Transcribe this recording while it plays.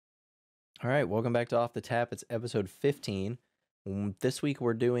All right, welcome back to Off the Tap. It's episode 15. This week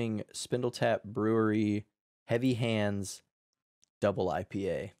we're doing Spindletap Brewery Heavy Hands Double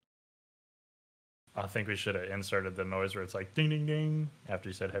IPA. I think we should have inserted the noise where it's like ding ding ding after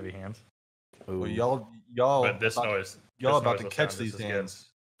you said heavy hands. Well, Ooh. y'all, But this noise, y'all this about noise to will catch sound these just as good. hands.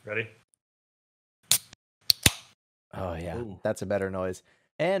 Ready? Oh, yeah, Ooh. that's a better noise.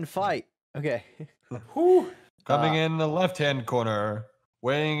 And fight. Okay. Coming in the left-hand corner,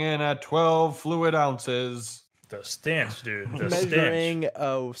 weighing in at 12 fluid ounces. The stench, dude. The Measuring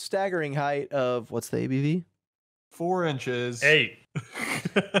a staggering height of, what's the ABV? 4 inches. stench.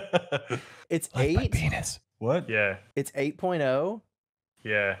 8. It's Like my 8? penis. What? Yeah. It's 8.0?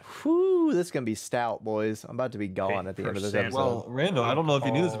 Yeah. Whew, this is going to be stout, boys. I'm about to be gone at the end of this 8%. episode. Well, Randall, I don't know if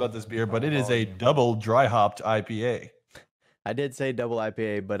you knew this about this beer, but it is a double dry hopped IPA. I did say double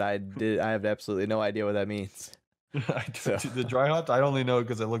IPA, but I have absolutely no idea what that means. The dry hopped, I only know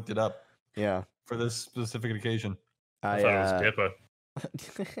because I looked it up Yeah. for this specific occasion. I thought it was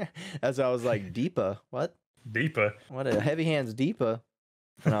Dippa. That's why I was like, Deepa. What? Deepa. What a heavy hands Deepa.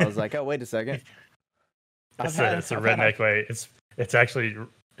 And I was like, oh, wait a second. It's a redneck way. It's actually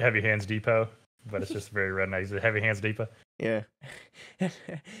Heavy Hands Depot, but it's just very redneck. Is it Heavy Hands Depot? Yeah.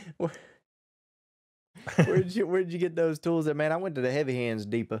 Where'd you get those tools at, man? I went to the Heavy Hands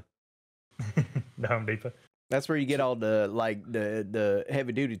Deepa. The Home Depot. That's where you get all the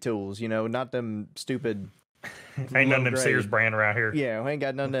heavy duty tools, you know, not them stupid. Ain't none of them low Sears grade. brand around here. Yeah, we ain't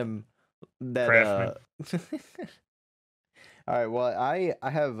got none of them. That. Craftsman. All right. Well, I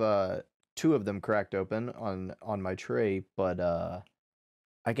have 2 of them cracked open on my tray, but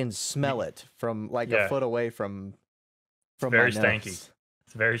I can smell it from like a Yeah. foot away from very my stanky. nose.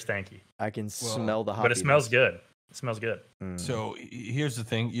 It's very stanky. I can smell the hot. But it smells good. It smells good. So here's the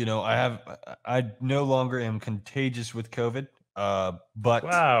thing, I no longer am contagious with COVID, but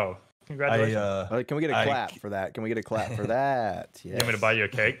Wow. Congratulations. Can we get a clap for that? Can we get a clap for that? You want me to buy you a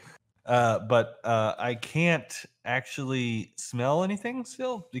cake? but I can't actually smell anything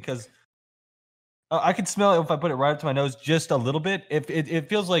still because I can smell it if I put it right up to my nose just a little bit. If it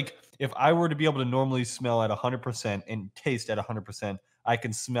feels like if I were to be able to normally smell at 100% and taste at 100%, I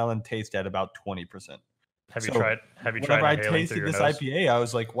can smell and taste at about 20%. Have you So, tried Whenever I inhaling through tasted your this nose? IPA, I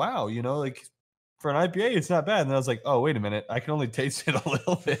was like, wow, like for an IPA, it's not bad. And I was like, oh, wait a minute, I can only taste it a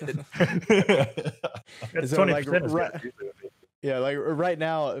little bit. It's So, 20%. like, is right- good. Yeah, like right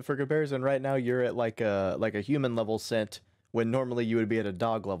now, for comparison, right now you're at like a human level scent when normally you would be at a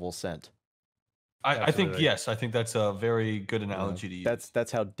dog level scent. I think, Absolutely. yes, I think that's a very good analogy to use.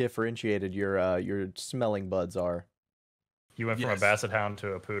 That's how differentiated your smelling buds are. You went from a Yes. basset hound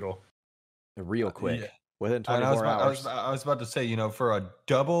to a poodle. Real quick, yeah. within And 24 hours. I was about to say, for a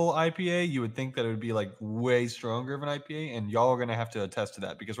double IPA, you would think that it would be like way stronger of an IPA, and y'all are gonna have to attest to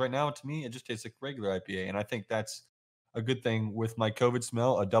that because right now, to me, it just tastes like regular IPA, and I think that's a good thing with my COVID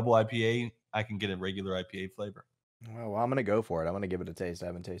smell. A double IPA, I can get a regular IPA flavor. Well, I'm gonna go for it. I'm gonna give it a taste. I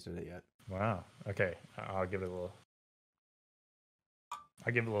haven't tasted it yet. Wow. Okay. I'll give it a little.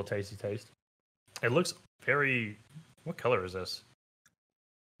 I'll give it a little tasty taste. It looks very. What color is this?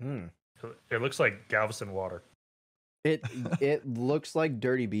 Hmm. It looks like Galveston water. It looks like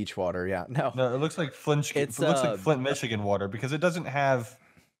dirty beach water. Yeah. No. No, it looks like Flint. It's, It looks like Flint, Michigan water because it doesn't have.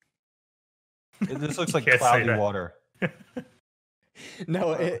 It just looks like Can't say cloudy that. water.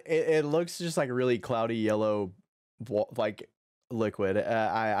 No. It looks just like really cloudy yellow, like liquid.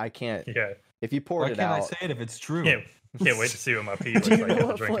 I can't. Yeah. If you poured Why it can't I out. say it if it's true? Can't wait to see what my pee looks Do you like know after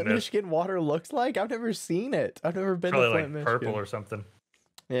what drinking Flint, this. Michigan water looks like? I've never seen it. I've never been Probably to like Flint, Michigan. purple or something.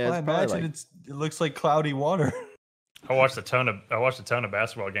 Yeah, Well, I it's probably imagine like. it looks like cloudy water. I watched a ton of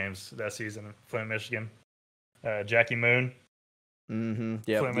basketball games that season in Flint, Michigan. Jackie Moon. Mm-hmm.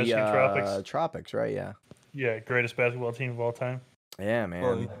 Yeah, Flint, the Michigan Tropics. Tropics, right? Yeah. Yeah, greatest basketball team of all time. Yeah, man.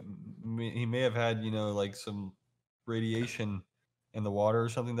 Well, he may have had, like some radiation in the water or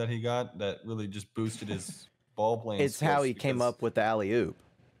something that he got that really just boosted his ball playing. It's how skills he came because- up with the alley oop.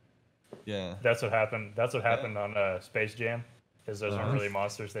 Yeah. That's what happened. That's what happened on Space Jam. Is those weren't Uh-huh. really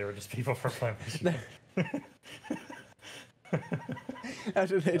monsters; they were just people from Flint, Michigan.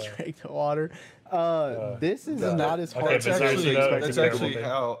 After they drank the water. This is That- not as hard okay, as but I seriously, actually though, expected. That's a actually terrible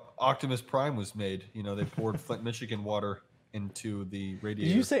how Optimus Prime was made. They poured Flint, Michigan water into the radiator.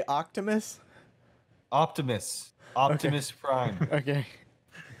 Did you say Optimus? Optimus Prime? Okay.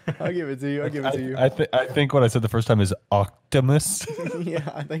 I'll give it to you. I'll give it to you. I think what I said the first time is Optimus, Yeah,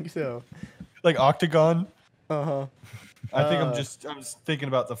 I think so. like octagon. Uh-huh. I think Uh, I'm just thinking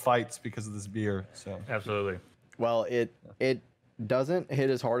about the fights because of this beer. So Absolutely. Well, it doesn't hit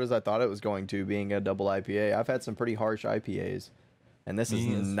as hard as I thought it was going to, being a double IPA. I've had some pretty harsh IPAs, and this is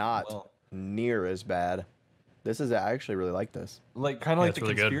Me as not well. near as bad. I actually really like this. Like kind of like it's the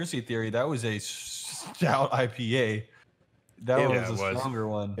really good. conspiracy theory. That was a stout IPA. That It one was. was Yeah, a it was. stronger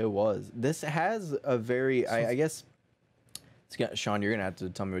one. It was. This has a very, I guess, Sean, you're gonna have to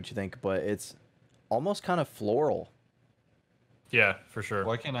tell me what you think, but it's almost kind of floral. Yeah, for sure.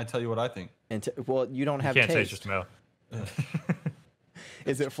 Why can't I tell you what I think? And well, you don't You have can't taste. taste or smell.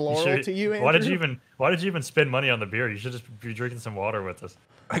 Is it floral to you, Andrew? Why did you even spend money on the beer? You should just be drinking some water with us.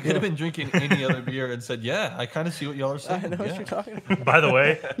 I could have been drinking any other beer and said, "Yeah, I kind of see what y'all are saying." I know what Yeah. you're talking about. By the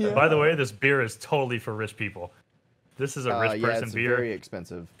way, Yeah. this beer is totally for rich people. This is a rich Yeah, person it's beer. very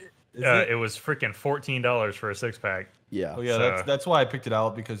expensive. Is it? It was freaking $14 for a 6-pack. Yeah. Oh yeah, So- that's why I picked it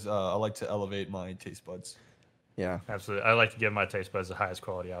out because I like to elevate my taste buds. Yeah. Absolutely. I like to give my taste buds the highest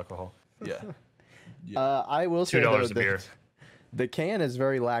quality alcohol. Yeah. I will say though, $2 a beer. the can is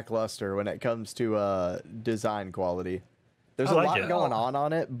very lackluster when it comes to design quality. There's I a like lot it. going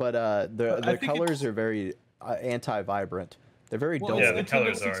on it, but I the think colors it's- are very anti-vibrant. They're very Well, dull. Yeah, it's the Nintendo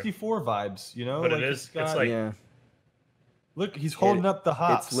colors are. 64 vibes, you know. But it like is- it's got- like- Yeah, look, he's holding up the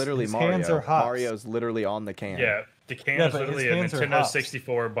hops. it's literally His Mario. hands are hops. Mario's literally on the can. Yeah, the can Yeah, is but his literally a hands are Nintendo hops.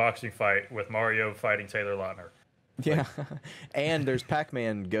 64 boxing fight with Mario fighting Taylor Lautner. Yeah. And there's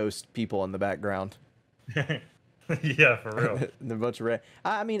Pac-Man ghost people in the background. Yeah, for real. The bunch of red.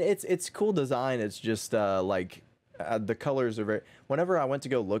 I mean, it's cool design. It's just the colors are very. Whenever I went to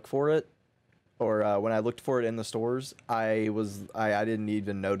go look for it, or when I looked for it in the stores, I didn't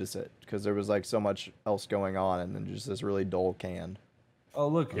even notice it because there was like so much else going on, and then just this really dull can. Oh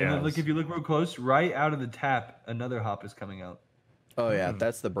look, Yeah, and then, it's- look if you look real close, right out of the tap, another hop is coming out. Oh yeah,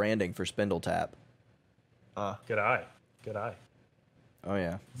 that's the branding for Spindletap. Good eye. Good eye. Oh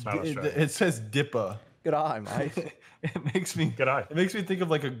yeah, It's not It, Australian. it says DIPA. good eye, Mike. It makes me Good eye. It makes me think of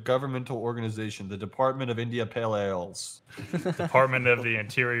like a governmental organization, the Department of India Pale Ales. Department of the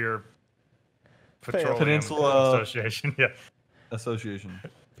Interior Petroleum Peninsula- Association. Yeah. Association.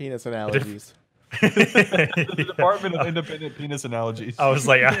 Penis analogies. The Department of Independent Penis Analogies. I was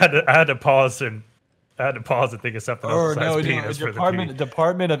like, I had to pause and think of something or else no, besides penis for the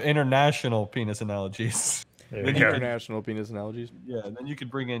Department of International Penis Analogies. There Then you you go. can- International penis analogies. Yeah, then you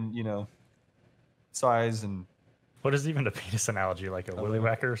could bring in, size and What is even a penis analogy? Like a willy know.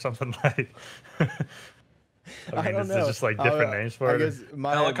 whacker or something like? I mean, don't is know. there just like different names for I it? guess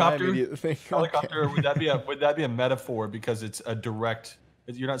my Helicopter? immediate thing. helicopter. Would that be a metaphor because it's a direct?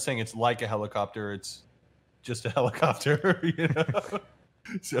 You're not saying it's like a helicopter. It's just a helicopter.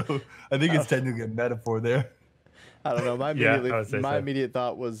 So I think it's technically a metaphor there. I don't know. Yeah, I would say My so. immediate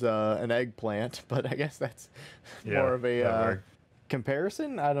thought was an eggplant, but I guess that's Yeah, more of a that worked.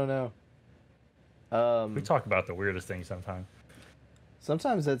 comparison. I don't know. We talk about the weirdest things sometimes.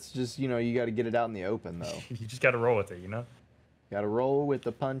 Sometimes that's just you got to get it out in the open though. You just got to roll with it, you know? Got to roll with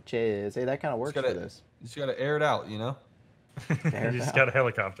the punches. Hey, that kind of works for gotta- this. You just got to air it out, You just got a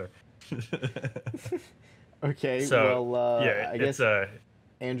helicopter. Okay. So, well, yeah, I guess it's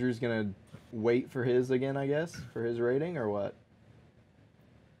Andrew's gonna wait for his again. I guess for his rating or what?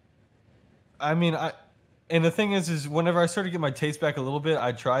 I mean, and the thing is whenever I started to get my taste back a little bit,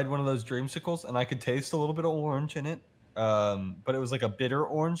 I tried one of those dreamsicles and I could taste a little bit of orange in it. But it was like a bitter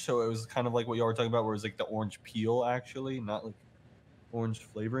orange, so it was kind of like what y'all were talking about, where it was like the orange peel actually, not like orange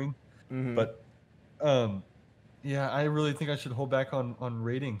flavoring. Mhm. But yeah, I really think I should hold back on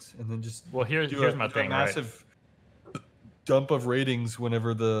ratings and then just well, here's my do a thing, right? massive dump of ratings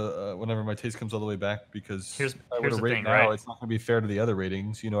whenever whenever my taste comes all the way back because Here's- if I were here's to the rate thing, now, right? it's not going to be fair to the other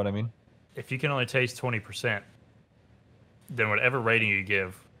ratings. You know what I mean? If you can only taste 20%, then whatever rating you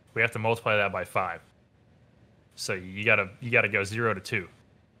give, we have to multiply that by 5. So you gotta go 0 to 2,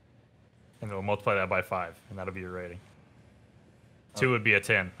 and then we'll multiply that by 5, and that'll be your rating. 2 would be a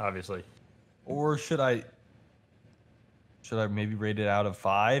 10, obviously. Or should I maybe rate it out of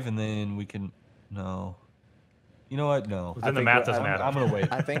 5 and then we can no. You know what? No. Then the think math we're- doesn't I'm- add I'm up. gonna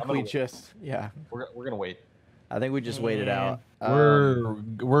wait. I think I'm gonna we wait. just We're gonna wait. I think we just wait it out. We're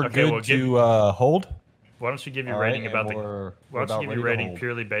okay, good well, to hold. Why don't you give your All rating right, about and the? we're Why about don't you give your ready to rating hold.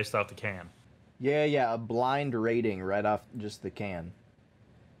 purely based off the can? Yeah, a blind rating right off just the can.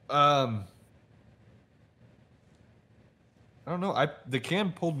 I don't know. The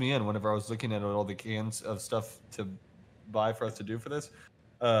can pulled me in whenever I was looking at all the cans of stuff to buy for us to do for this.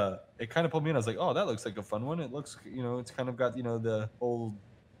 It kind of pulled me in. I was like, oh, that looks like a fun one. It looks, it's kind of got, the old,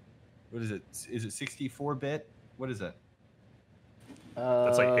 what is it? Is it 64-bit? What is that?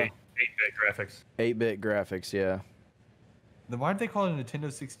 That's like 8-bit graphics. 8-bit graphics, yeah. Then why did they call it a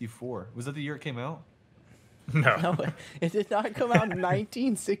Nintendo 64? Was that the year it came out? No. No, it did not come out in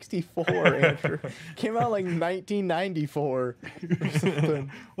 1964, Andrew. It came out like 1994 or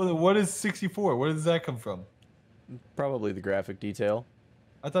something. Well, then what is 64? Where does that come from? Probably the graphic detail.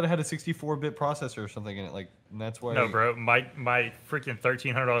 I thought it had a 64-bit processor or something in it, like, and that's why. No, bro. My freaking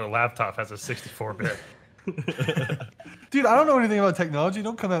 $1,300 laptop has a 64-bit. Dude, I don't know anything about technology.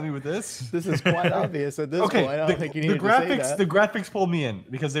 Don't come at me with this. This is quite obvious at this Okay, point. I don't think you the need to say graphics, that. the graphics pulled me in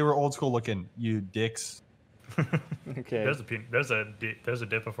because they were old school looking. You dicks. Okay. There's a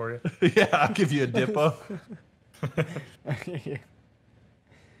dippa for you. Yeah, I'll give you a dippo.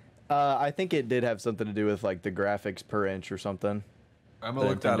 I think it did have something to do with like the graphics per inch or something. I'm The gonna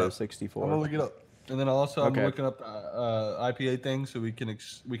look that Nintendo up. 64. I'm gonna look it up, and then also I'm Okay. looking up IPA things so we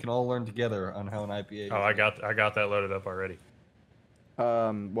can all learn together on how an IPA. Oh, I got that loaded up already.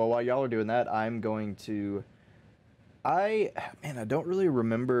 Well, while y'all are doing that, I'm going to. I don't really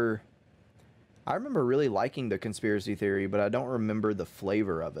remember. I remember really liking the conspiracy theory, but I don't remember the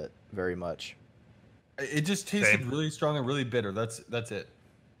flavor of it very much. It just tasted Same. really strong and really bitter. That's it.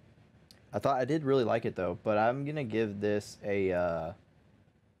 I thought I did really like it though, but I'm gonna give this a.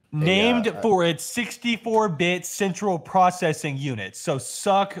 Named for its 64-bit central processing unit. So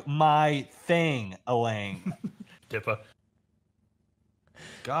suck my thing, Elaine. Dippa.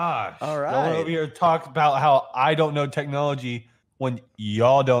 Gosh. All Y'all right. over here talk about how I don't know technology when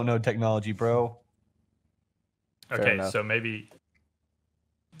y'all don't know technology, bro. Fair Okay, enough. so maybe.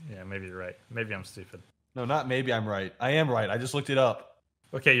 Yeah, maybe you're right. Maybe I'm stupid. No, not maybe I'm right. I am right. I just looked it up.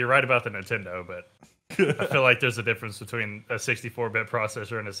 Okay, you're right about the Nintendo, but I feel like there's a difference between a 64-bit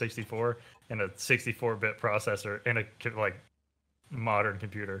processor and a 64 and a 64-bit processor and a like modern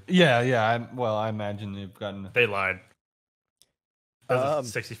computer. Yeah. I imagine you've gotten. They lied. That's a Um,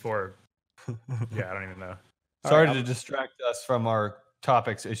 64. Yeah, I don't even know. Sorry right, to distract us from our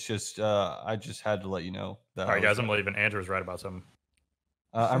topics. It's just I just had to let you know that. All right, guys, I'm leaving. Andrew's right about something.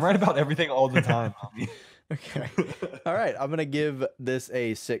 I'm right about everything all the time. homie. Okay. All right. I'm gonna give this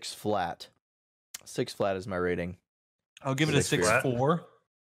a 6 flat. 6 flat is my rating. I'll give it a 6 6.4.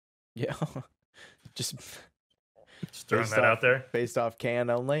 Yeah. Just Just throwing Based that off- out there. based off can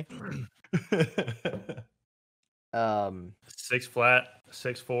only. 6 flat,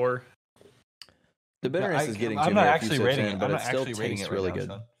 6.4. The bitterness is getting to I'm me not a few actually sips rating in, it. but I'm it not still actually rating tastes it right really now, good.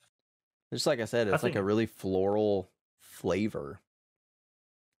 Sean. Just like I said, it's like think- a really floral flavor,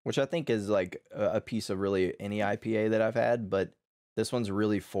 which I think is like a piece of really any IPA that I've had, but this one's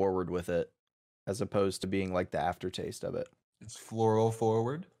really forward with it, as opposed to being like the aftertaste of it. It's floral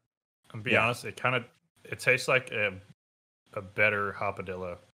forward. And be Yeah. honest, it tastes like a better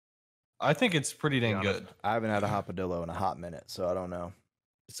hopadillo. I think it's pretty dang honest. good. I haven't had a hopadillo in a hot minute, so I don't know.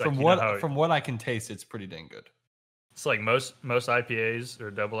 It's like, From what I can taste, it's pretty dang good. it's like most IPAs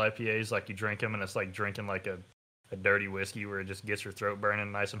or double IPAs, like you drink them and it's like drinking like a dirty whiskey where it just gets your throat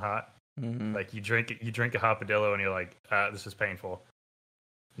burning nice and hot. Mm-hmm. Like you drink a hopadillo and you're like, this is painful.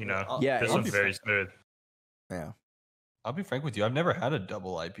 You know, Yeah, this I'll one's be very smooth. Yeah. I'll be frank with you. I've never had a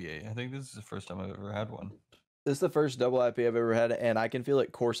double IPA. I think this is the first time I've ever had one. This is the first double IPA I've ever had, and I can feel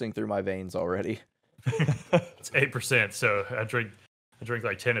it coursing through my veins already. It's 8%, so I drink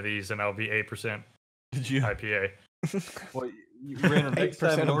like 10 of these and I'll be 8% Did you? IPA. Well, you ran an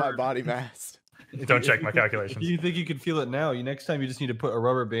 8% of my body mass. Don't check my calculations. You think you can feel it now? Next time you just need to put a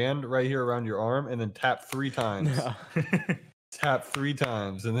rubber band right here around your arm and then tap 3 times. No, Tap 3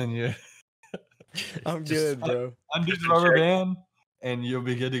 times and then you I'm Just- good, bro. undo Just the rubber check. band and you'll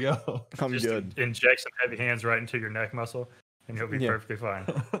be good to go. I'm Just good. inject some heavy hands right into your neck muscle and you'll be Yeah. perfectly fine.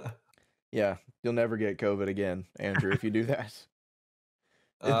 Yeah, you'll never get COVID again, Andrew, if you do that.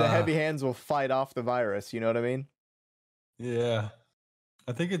 The Uh, heavy hands will fight off the virus, you know what I mean? Yeah.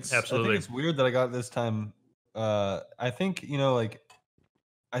 I think it's Absolutely. weird that I got it this time. I think,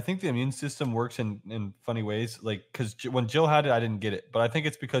 I think the immune system works in funny ways. Like, because when Jill had it, I didn't get it. But I think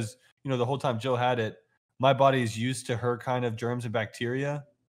it's because, the whole time Jill had it, my body is used to her kind of germs and bacteria.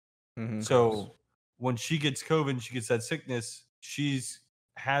 Mhm. So when she gets COVID and she gets that sickness,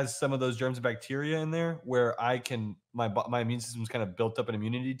 has some of those germs and bacteria in there where my immune system's kind of built up an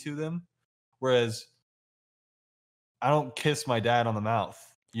immunity to them. Whereas I don't kiss my dad on the mouth.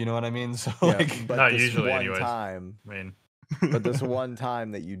 You know what I mean? So Yeah, like, but Not this usually one anyways. time, I mean, but this one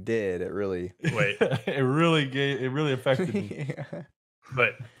time that you did, it really. wait, it really affected me. Yeah.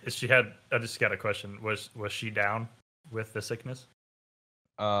 but I just got a question. Was she down with the sickness?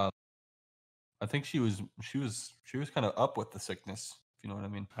 I think she was kind of up with the sickness. If you know what I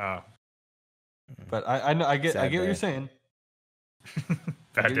mean. Oh, But I know I get Sad what day. you're saying. I bad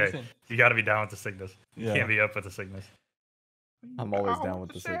get what you're day. saying. You got to be down with the sickness. You Yeah. can't be up with the sickness. I'm always down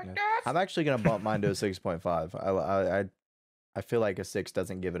with the sickness. I'm actually gonna bump mine to a 6.5. I feel like a 6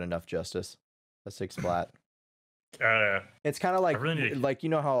 doesn't give it enough justice. A 6 flat. It's kind of like you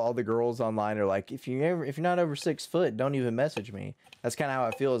know how all the girls online are like, if you're not over 6 foot, don't even message me. That's kind of how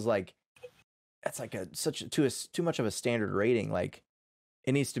I feel. Is like that's like too much of a standard rating. Like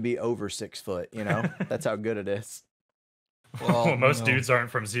it needs to be over 6 foot. You know, that's how good it is. Well, most dudes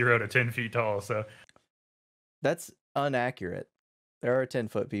aren't from 0 to 10 feet tall, so that's inaccurate. There are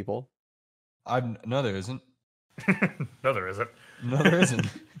 10-foot people. No, there isn't. No, there isn't. No, there isn't.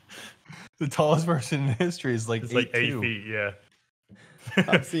 The tallest person in history is like 8 feet. Yeah,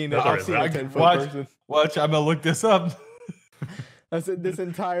 I've seen it. I've seen a 10-foot person. Watch, I'm gonna look this up. This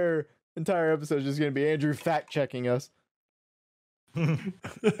entire episode is just gonna be Andrew fact checking us. All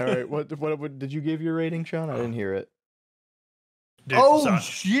right, what did you give your rating, Sean? I didn't hear it. Dude,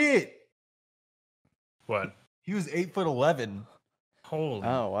 shit! What? He was 8'11". Holy!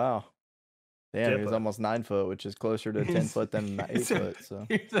 Oh wow! Damn, he was almost 9 foot, which is closer to 10 foot than 8 foot. So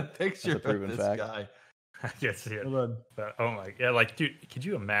here's a picture of this fact. Guy. I can't see it. Hold on. But, oh my! Yeah, like, dude, could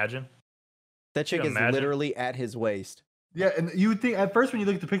you imagine? That chick is literally at his waist. Yeah, and you would think at first when you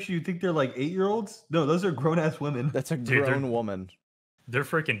look at the picture, you think they're like 8-year-olds. No, those are grown ass women. That's a grown woman. They're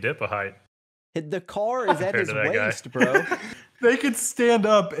freaking Dippa height. The car is at his waist, bro. They could stand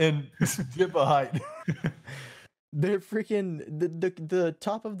up and dip a height. They're freaking the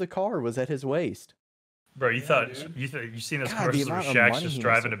top of the car was at his waist. Bro, you seen those commercials where Shaq's just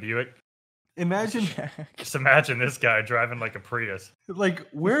driving a Buick? Imagine, just imagine this guy driving like a Prius. Like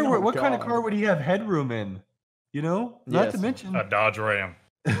what kind of car would he have headroom in? You know, not to mention a Dodge Ram.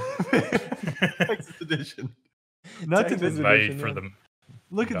 Texas edition. Not to mention made for the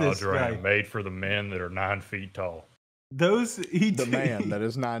look at Dodge this Ram, guy. made for the men that are 9 feet tall. The man that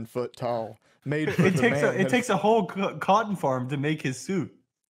is 9 foot tall. Made for it takes a whole cotton farm to make his suit.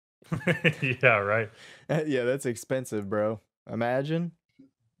 Yeah, right. Yeah, that's expensive, bro. Imagine.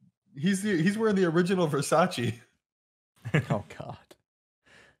 He's wearing the original Versace. Oh God.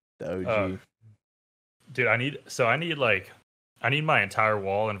 The OG. Dude, I need my entire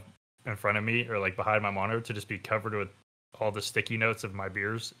wall in front of me or like behind my monitor to just be covered with all the sticky notes of my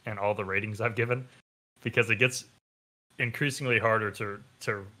beers and all the ratings I've given, because it gets increasingly harder to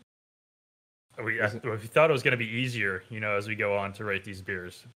we thought it was going to be easier, you know, as we go on to rate these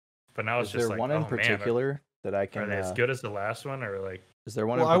beers, but now it's just like, is there one in particular that I can? Are they as good as the last one, or like? Is there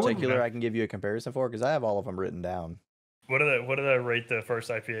one in particular I can give you a comparison for? Because I have all of them written down. What did I rate the first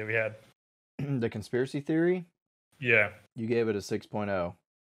IPA we had? The Conspiracy Theory? Yeah. You gave it a 6.0.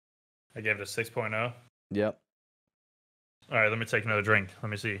 I gave it a 6.0? Yep. All right, let me take another drink. Let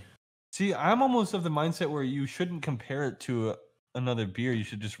me see. See, I'm almost of the mindset where you shouldn't compare it to another beer. You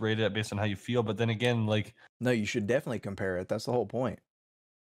should just rate it based on how you feel. But then again, like... No, you should definitely compare it. That's the whole point.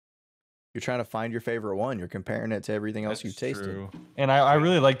 You're trying to find your favorite one. You're comparing it to everything else you've tasted. And I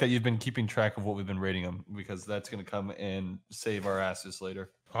really like that you've been keeping track of what we've been rating them, because that's going to come and save our asses later.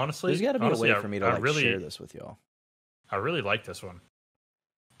 Honestly, there's got to be a way for me to share this with y'all. I really like this one.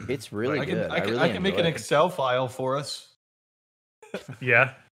 It's really good. I can make an Excel file for us.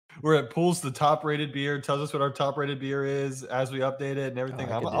 Yeah. Where it pulls the top rated beer, tells us what our top rated beer is as we update it and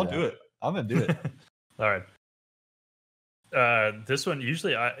everything. I'll do it. I'm going to do it. All right. This one,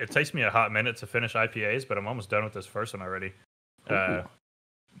 usually it takes me a hot minute to finish IPAs, but I'm almost done with this first one already.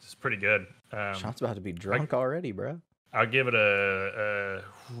 It's pretty good. Sean's about to be drunk already, bro. I'll give it a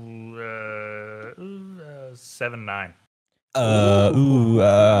 7.9.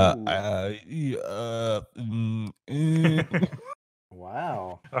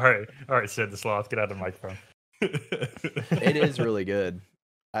 Wow. All right, Sid the Sloth, get out of the microphone. It is really good.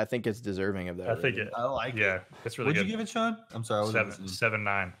 I think it's deserving of that. I like it. Yeah, it's really good. What'd you give it, Sean? I'm sorry.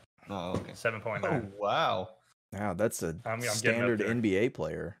 7.9. Oh, okay. 7.9. Oh, wow. Wow, that's a I'm standard NBA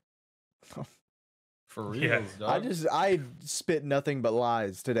player. For real, yeah. dog. I spit nothing but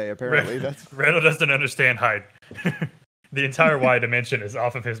lies today. Apparently, Randall doesn't understand height. The entire Y dimension is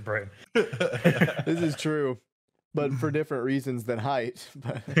off of his brain. This is true, but for different reasons than height.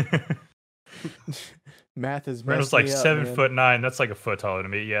 But math is Randall's like 7'9". That's like a foot taller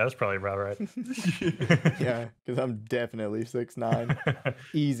than me. Yeah, that's probably about right. Yeah, because I'm definitely 6'9".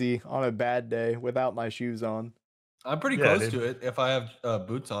 Easy on a bad day without my shoes on. I'm pretty close to it if I have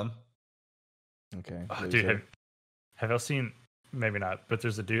boots on. Okay. Dude, have y'all seen? Maybe not, but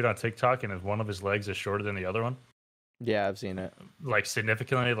there's a dude on TikTok and one of his legs is shorter than the other one. Yeah, I've seen it. Like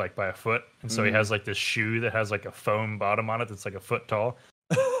significantly, like by a foot. And so he has like this shoe that has like a foam bottom on it that's like a foot tall.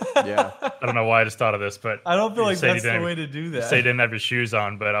 Yeah. I don't know why I just thought of this, but I don't feel like that's the way to do that. Say he didn't have his shoes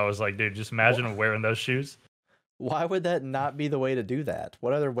on, but I was like, dude, just imagine him wearing those shoes. Why would that not be the way to do that?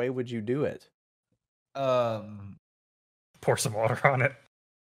 What other way would you do it? Pour some water on it.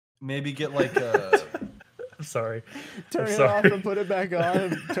 Maybe get like a. I'm sorry. Turn I'm it sorry. off and put it back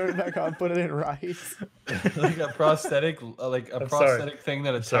on. Turn it back on. Put it in rice. like a prosthetic, I'm prosthetic thing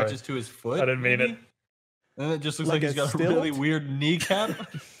that sorry. attaches to his foot. I didn't mean maybe? it. And it just looks Like like he's a got a really stilt? weird kneecap.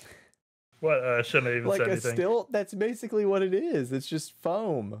 What? Shouldn't have even Like said a anything. stilt? That's basically what it is. It's just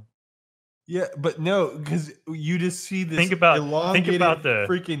foam. Yeah, but no, because you just see this Think about elongated the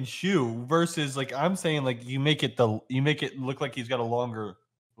freaking shoe versus like I'm saying, like you make it look like he's got a longer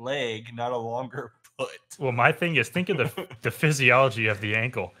leg, not a longer foot. Well, my thing is think of the physiology of the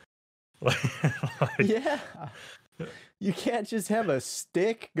ankle. Like, Yeah. You can't just have a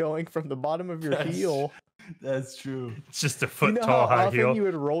stick going from the bottom of your heel. That's true. it's just a You foot know tall how high often heel. you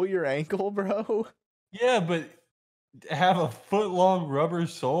would roll your ankle, bro? Yeah, but have a foot long rubber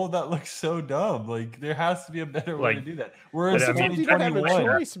sole that looks so dumb. Like there has to be a better way to Like, do that. Whereas but I mean, Sometimes you don't have a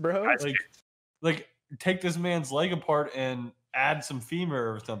 2021, choice, bro. like take this man's leg apart and add some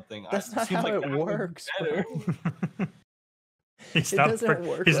femur or something. That's not seems how it that would be works, better. bro. He's It not. doesn't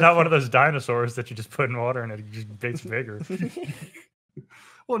work He's like not one of that. those dinosaurs that you just put in water and it just gets bigger.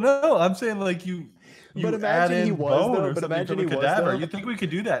 Well, no, I'm saying like you But add imagine he in was, bone though, or but something imagine from a he was, cadaver. though. You think we could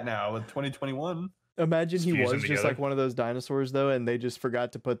do that now with 2021? Imagine he Just fuse was them just together. like one of those dinosaurs, though, and they just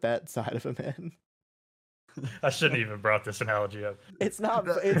forgot to put that side of him in. I shouldn't even brought this analogy up. It's not.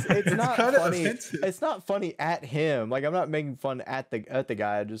 It's not kinda funny. offensive. It's not funny at him. Like I'm not making fun at the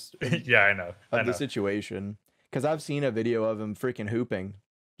guy. Just Yeah, I know. I of know. the situation. Because I've seen a video of him freaking hooping,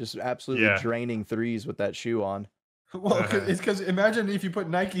 just absolutely Yeah. draining threes with that shoe on. Well, it's because imagine if you put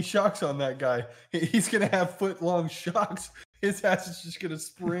Nike shocks on that guy, he's gonna have foot long shocks. His ass is just gonna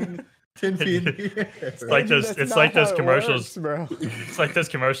spring 10 feet in the air. It's like Andrew, those. that's It's not like how those it commercials. works, bro. It's like those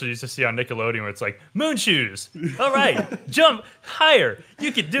commercials you used to see on Nickelodeon where it's like moon shoes. All right, jump higher.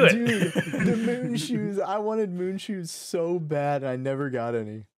 You can do it. Dude, the moon shoes. I wanted moon shoes so bad, and I never got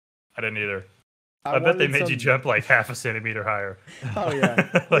any. I didn't either. I bet they wanted made you some- jump like half a centimeter higher. Oh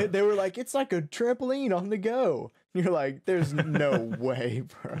yeah, Like- they were like, it's like a trampoline on the go. You're like, there's no way,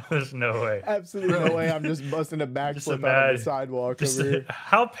 bro. There's no way. Absolutely no way. I'm just busting a Just backflip out on imagine- the sidewalk Just over here.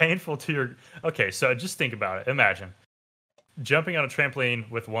 how painful to your. Okay, so just think about it. Imagine jumping on a trampoline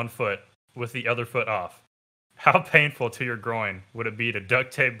with one foot, with the other foot off. How painful to your groin would it be to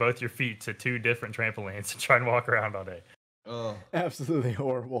duct tape both your feet to two different trampolines and try and walk around all day? Oh, Absolutely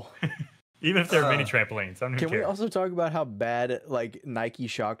horrible. Even if they're mini trampolines. I don't even Can we care. also talk about how bad like Nike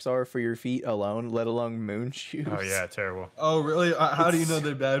shocks are for your feet alone, let alone moon shoes? Oh yeah, terrible. oh, really? How do you know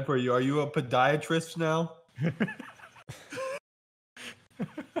they're bad for you? Are you a podiatrist now?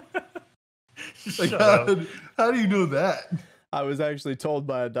 Like, Shut up. how do you know that? I was actually told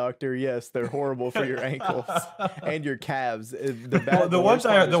by a doctor, yes, they're horrible for your ankles and your calves. Well, the ones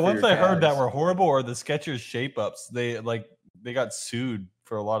I heard that were horrible are the Skechers shape ups. They got sued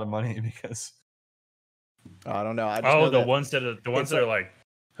for a lot of money because I don't know. I just Oh, know the that ones that are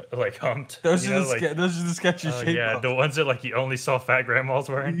like humped. those you are know, those are the Skechers oh, shape yeah, ups. the ones that like you only saw fat grandmas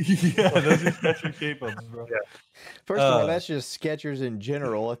wearing. Yeah, those are Skechers shape ups, bro. Yeah. First of all, that's just Skechers in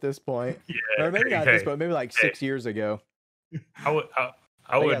general at this point. Yeah, Or maybe not hey, this, but maybe like 6 years ago. I would. I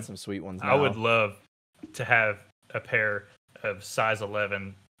They would. got some sweet ones. I would now. love to have a pair of size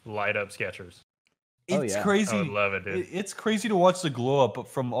 11 light up Skechers. Oh, It's yeah. crazy. I would love it, dude. It's crazy to watch the glow up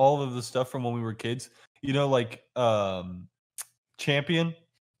from all of the stuff from when we were kids. You know, like Champion.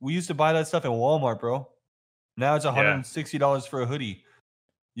 We used to buy that stuff at Walmart, bro. Now it's $160 for a hoodie.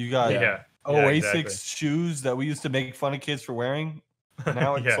 You got Yeah. Oasis exactly. shoes that we used to make fun of kids for wearing.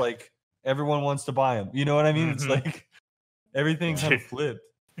 Now it's Yeah. like everyone wants to buy them. You know what I mean? It's Mhm. like everything kind of Dude. flipped.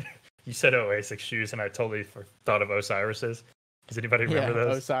 You said Oasis shoes, and I totally thought of Osiris's. Does anybody Yeah, remember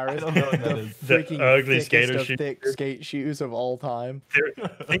those? Osiris. I don't know what that the is. The freaking ugly thickest skater of shoes. thick skate shoes of all time.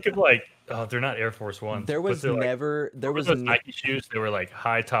 Think of like, oh, they're not Air Force Ones. There but was they're like, never. There remember was those n- Nike shoes. They were like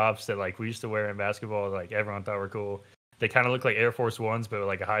high tops that like we used to wear in basketball. Like everyone thought were cool. They kind of look like Air Force Ones, but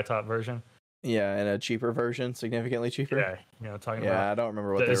like a high top version. Yeah, and a cheaper version, significantly cheaper. Yeah, you know what I'm talking Yeah, about. I don't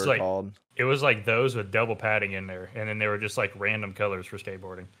remember what they It's were like- called. It was like those with double padding in there, and then they were just like random colors for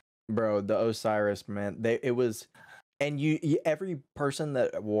skateboarding. Bro, the Osiris, man. It was, and every person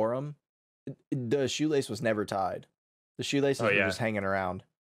that wore them, the shoelace was never tied. The shoelaces Oh, were yeah. just hanging around.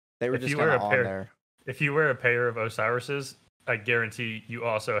 They were If just you kind wear of a on pair- there. If you wear a pair of Osiris's, I guarantee you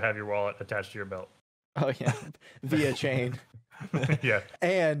also have your wallet attached to your belt. Oh yeah, via chain. Yeah,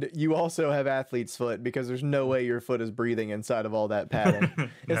 And you also have athlete's foot because there's no way your foot is breathing inside of all that padding.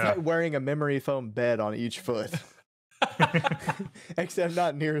 It's No. like wearing a memory foam bed on each foot. Except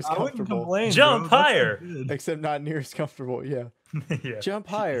not near as I wouldn't comfortable. complain. Jump bro. That's higher. so good. Except not near as comfortable. Yeah. Yeah. Jump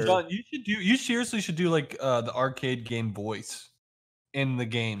higher. John, you seriously should do like the arcade game voice in the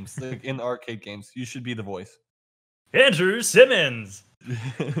games, like in the arcade games. You should be the voice. Andrew Simmons.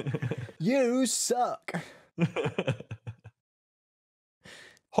 You suck.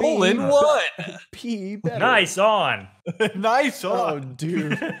 Hole in one. Pee better. Nice on. Nice Oh, on.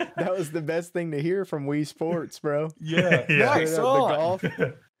 dude, that was the best thing to hear from Wii Sports, bro. Yeah. Yeah. Nice Straight up, on. the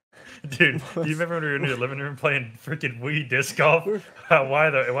golf. Dude, do you remember when we were in your living room playing freaking Wii disc golf? Why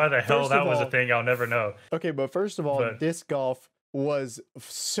the hell First that of was a all- thing, I'll never know. Okay, but first of all, But- disc golf was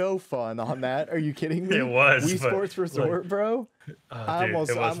so fun on that. Are you kidding me? It was, Wii but, Sports Resort, bro. I dude,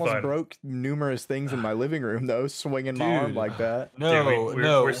 almost, it I was almost fun. broke numerous things in my living room though, swinging my arm Dude. like that. No, Dude,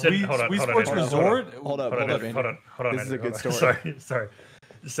 no. we're sitting- Wii, hold on, Wii hold on, Sports Andrew, Resort. Hold up, Hold on, Andrew. hold on. This is a Andrew, good hold on. story. Sorry.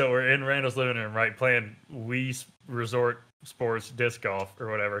 So we're in Randall's living room, right, playing Wii Resort Sports disc golf or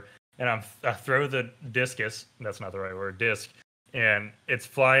whatever, and I throw the discus. That's not the right word, disc, and it's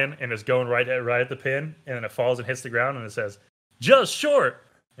flying and it's going right at the pin, and then it falls and hits the ground, and it says just short.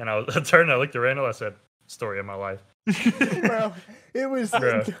 And I turned and I looked at Randall. I said, "Story of my life." Bro, it was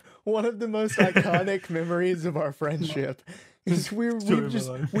Bro. one of the most iconic memories of our friendship. Is Story of my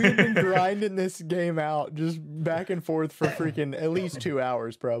life. we've been grinding this game out just back and forth for freaking at least 2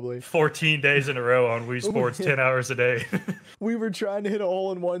 hours probably. 14 days in a row on Wii Sports, 10 hours a day. We were trying to hit a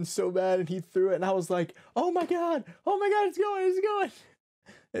hole in one so bad and he threw it and I was like, oh my god, it's going.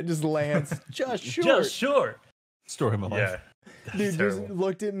 It just lands just short. Just short. Story of my life. Yeah. Dude just terrible.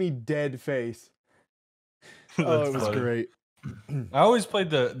 looked at me dead face. Oh, That's it was funny. great. I always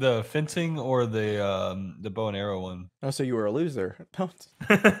played the fencing or the bow and arrow one. Oh, so you were a loser. Don't.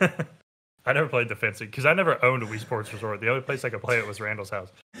 I never played the fencing because I never owned a Wii Sports Resort. The only place I could play it was Randall's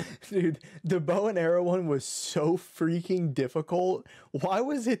house. Dude, the bow and arrow one was so freaking difficult. Why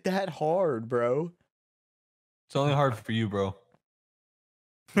was it that hard, bro? It's only hard for you, bro.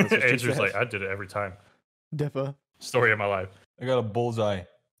 That's what she Andrew's says. like, I did it every time. Defa. Story of my life. I got a bullseye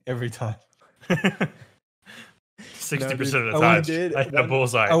every time. 60% dude, of the I time, did I had a one-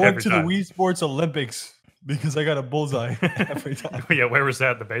 bullseye I went every to time. the Wii Sports Olympics because I got a bullseye every time. Yeah, where was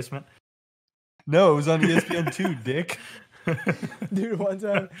that? The basement? No, it was on ESPN2, dick. Dude, one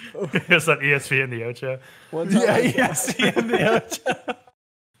time. It was on ESPN the Ocho. One time Yeah, I- ESPN.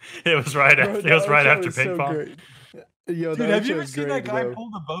 It was right Bro, after. the It was right Ocho after is ping so pong. great. Yo, Dude, the have you Ocho ever is seen that great, guy bro. pull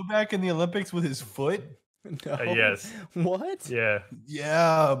the bow back in the Olympics with his foot? No. Yes. What? Yeah.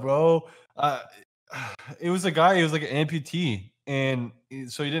 Yeah, bro. It was a guy. He was like an amputee, and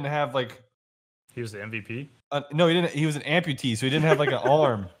so he didn't have like. He was the MVP. No, he didn't. He was an amputee, so he didn't have like an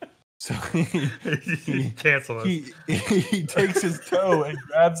arm. So Cancel us. he takes his toe and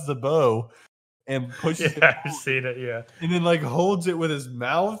grabs the bow and pushes it Yeah, I've out, seen it. Yeah. and then like holds it with his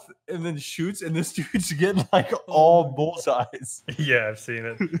mouth and then shoots, and this dude's getting like all bullseyes. Yeah, I've seen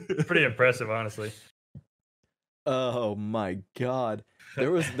it. Pretty impressive, honestly. Oh my god.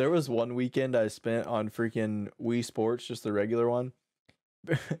 There was one weekend I spent on freaking Wii Sports, just the regular one.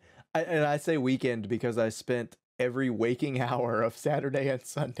 And I say weekend because I spent every waking hour of Saturday and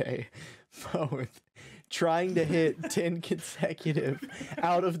Sunday both trying to hit 10 consecutive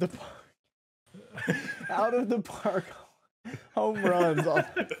out of the park home runs on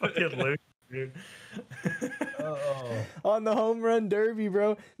Fucking Luke, dude. on the home run derby,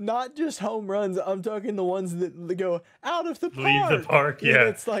 bro. Not just home runs. I'm talking the ones that go out of the park. Leave the park, And yeah.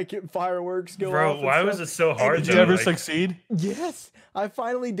 it's like fireworks go off. Bro, and why was stuff. it so hard? Did though? you ever Like, succeed? Yes, I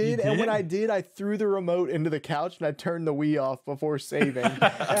finally did. And when did? I did, I threw the remote into the couch and I turned the Wii off before saving. And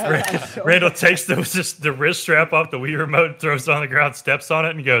I so- Randall takes the wrist strap off the Wii remote, throws it on the ground, steps on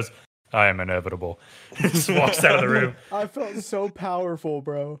it, and goes, "I am inevitable." Just walks out of the room. I felt so powerful,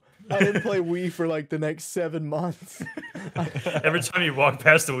 bro. I didn't play Wii for like the next 7 months. Every time you walk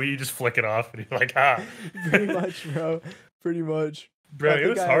past the Wii, you just flick it off, and you're like, "Ah." Pretty much, bro. Pretty much. Bro, I it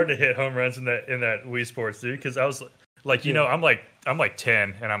think was hard to hit home runs in that Wii Sports, dude. Because I was like, you know, I'm like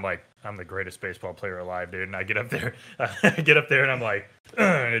 10, and I'm the greatest baseball player alive, dude. And I get up there, and I'm like,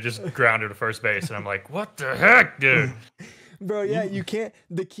 and it just grounded to first base, and I'm like, what the heck, dude? Bro, yeah, you can't.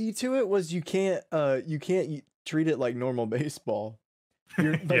 The key to it was you can't treat it like normal baseball.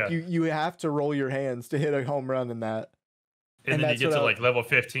 You're like Yeah. you have to roll your hands to hit a home run in that. And And then you that's get what to I- like level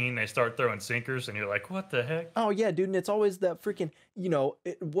 15, they start throwing sinkers, and you're like, what the heck? Oh yeah, dude, and it's always that freaking,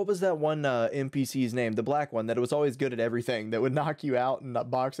 what was that one NPC's name? The black one that was always good at everything that would knock you out in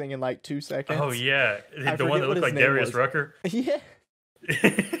boxing in like 2 seconds. Oh yeah, I the one forget that what looked his like name Darius was. Rucker. Yeah.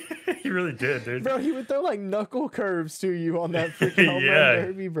 You really did, dude. Bro, he would throw like knuckle curves to you on that freaking home Yeah. run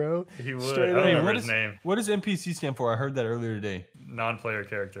derby, bro. He would. Straight I don't up. remember what his name. What does NPC stand for? I heard that earlier today. Non-player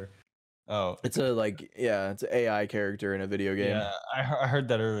character. Oh, It's it's an AI character in a video game. yeah, I heard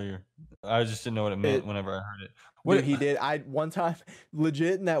that earlier. I just didn't know what it meant whenever I heard it. What Dude, he did. I one time,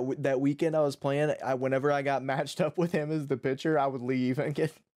 legit in that weekend I was playing. Whenever I got matched up with him as the pitcher, I would leave and come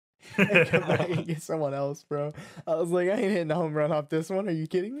back and get someone else, bro. I was like, I ain't hitting a home run off this one. Are you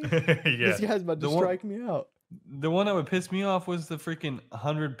kidding me? Yeah. This guy's about to strike me out. The one that would piss me off was the freaking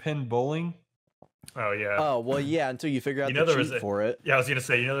 100-pin bowling. Oh yeah. Oh well, yeah. Until you figure out there the was cheat for it. Yeah, I was gonna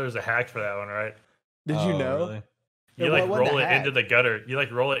say, there was a hack for that one, right? Did you know? Really? You Yeah, like what the roll it hack? into the gutter. You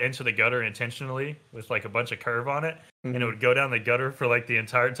like roll it into the gutter intentionally with like a bunch of curve on it, and it would go down the gutter for like the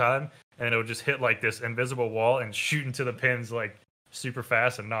entire time, and it would just hit like this invisible wall and shoot into the pins like super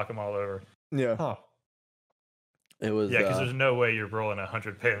fast and knock them all over. Yeah. Huh. It was. Yeah, because there's no way you're rolling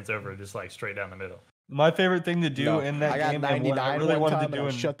 100 pins over just like straight down the middle. My favorite thing to do in that I got game, and what I 99 really one wanted time to do,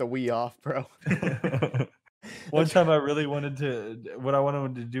 and I shut the Wii off, bro. one time I really wanted to, what I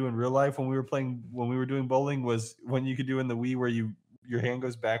wanted to do in real life when we were doing bowling was when you could do in the Wii where your hand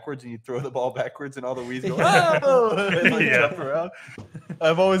goes backwards and you throw the ball backwards and all the Wii's go, oh, and like Yeah. jump around.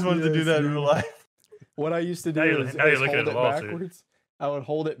 I've always wanted to do Yes, that in dude. real life. What I used to Now do you're- is now you're is looking hold at it the lawsuit. backwards. I would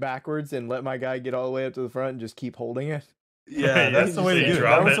hold it backwards and let my guy get all the way up to the front and just keep holding it. Yeah, that's the way to You do it.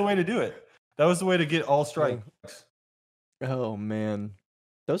 drop That was it. the way to do it. That was the way to get all strikes. Oh man,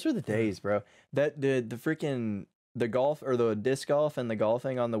 those were the days, bro. The freaking the golf or the disc golf and the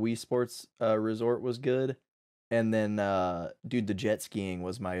golfing on the Wii Sports Resort was good, and then dude, the jet skiing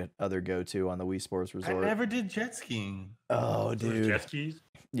was my other go-to on the Wii Sports I Resort. never did jet skiing. Oh, Those dude, jet skis.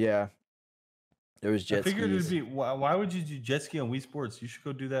 yeah, there was I jet figured skis. it'd be, why would you do jet ski on Wii Sports? You should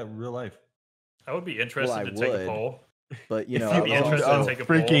go do that in real life. I would be interested I to take would. a poll. But you know, If I you was interested owned in a take a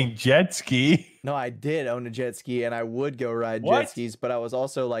poll? freaking jet ski. no, I did own a jet ski and I would go ride What? jet skis, but I was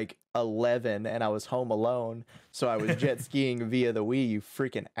also like 11 and I was home alone, so I was jet skiing via the Wii. You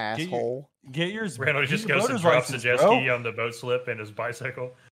freaking asshole. Get yours. Randall get just your goes and boater's drops the license, jet bro. ski on the boat slip and his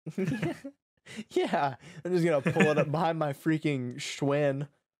bicycle. Yeah, I'm just gonna pull it up behind my freaking Schwinn.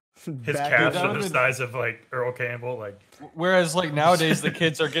 His back calves it are down. the size of like Earl Campbell. Like, Whereas, like nowadays, the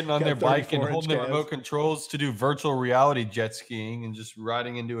kids are getting on Got their bike and 34-inch holding the calves. remote controls to do virtual reality jet skiing and just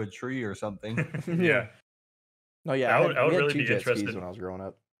riding into a tree or something. yeah, Oh yeah, I would we had really two be jet skis interested. when I was growing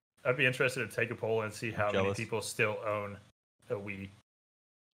up. I'd be interested to take a poll and see how many Jealous. people still own a Wii.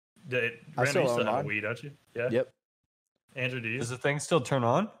 I Brandon, still you still own have a mine. Wii, don't you? Yeah. Yep, Andrew, do you? Does the thing still turn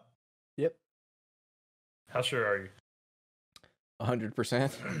on? yep, How sure are you?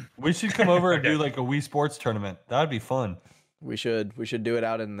 100%. We should come over and do Okay. like a Wii Sports tournament. That'd be fun. We should do it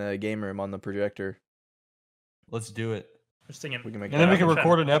out in the game room on the projector. Let's do it. Just thinking. We can make And then we that can I'm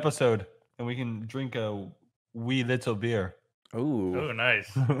record an episode and we can drink a wee little beer. Ooh, Oh, nice.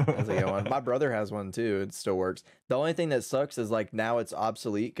 that's a good one. My brother has one too. It still works. The only thing that sucks is like now it's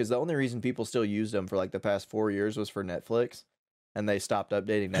obsolete because the only reason people still used them for like the past 4 years was for Netflix, and they stopped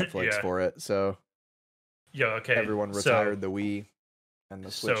updating Netflix Yeah. for it. So Yo, okay. everyone retired the Wii, and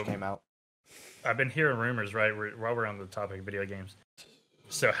the Switch so- came out. I've been hearing rumors, right, while we're on the topic of video games.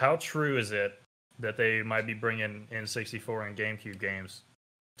 So how true is it that they might be bringing N64 and GameCube games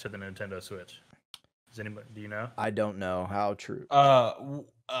to the Nintendo Switch? Does anybody, do you know? I don't know how true.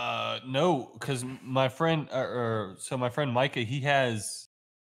 No, because my friend, so my friend Micah, he has.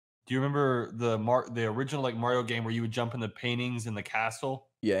 Do you remember the original like Mario game where you would jump in the paintings in the castle?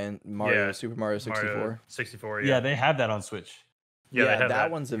 Yeah, and Mario, Yeah, Super Mario 64. Mario 64, Yeah, yeah. they have that on Switch. Yeah, they have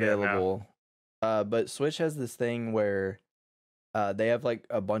that one's yeah, now. available. But Switch has this thing where they have like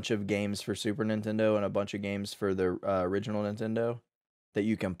a bunch of games for Super Nintendo and a bunch of games for the original Nintendo that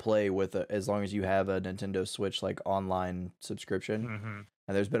you can play with as long as you have a Nintendo Switch like online subscription. Mhm.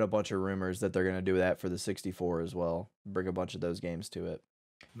 And there's been a bunch of rumors that they're going to do that for the 64 as well. Bring a bunch of those games to it.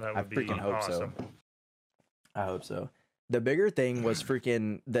 That I would be freaking hope so. awesome. I hope so. The bigger thing was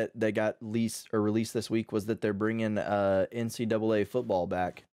freaking that they got released this week was that they're bringing NCAA football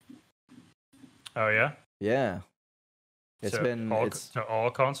back. Oh, yeah? Yeah. It's So been to all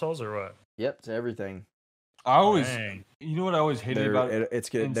consoles or what? yep, to everything. I always, Dang. you know what I always hated about It's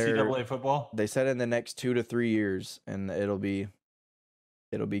good. NCAA football? They said in the next 2 to 3 years, and it'll be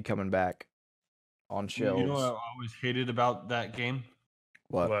coming back on shelves. You know what I always hated about that game?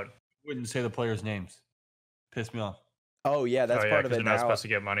 What? Wouldn't say the players' names. Pissed me off. Oh yeah, that's oh, yeah, part of 'cause it they're not now. supposed to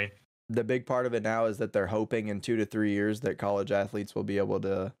get money. The big part of it now is that they're hoping in 2 to 3 years that college athletes will be able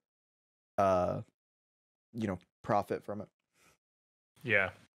to, profit from it, Yeah.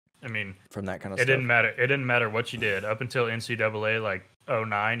 I mean, from that kind of it stuff. didn't matter. It didn't matter what you did up until NCAA. Like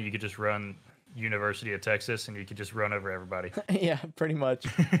 '09, you could just run University of Texas and you could just run over everybody. Yeah, pretty much.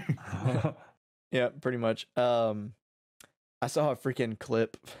 Yeah, pretty much. I saw a freaking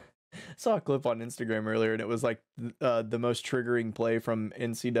clip. Saw a clip on Instagram earlier, and it was like the most triggering play from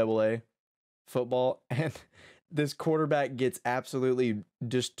NCAA football, and this quarterback gets absolutely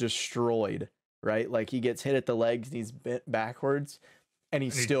just destroyed. Right, like he gets hit at the legs, and he's bent backwards, and he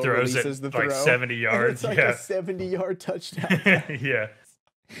And he still throws releases it the throw. like 70 And yards. it's like a 70-yard touchdown. Yeah.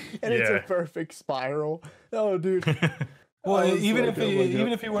 And it's a Yeah. perfect spiral. Oh, dude. Well, I was even like, if oh my even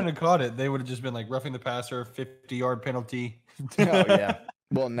God. if he wouldn't have caught it, they would have just been like roughing the passer, 50-yard penalty. Oh yeah.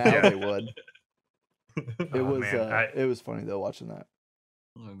 Well, now Yeah. they would. It was man, it was funny though watching that.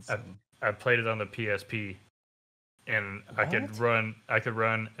 I played it on the PSP, and I could What? run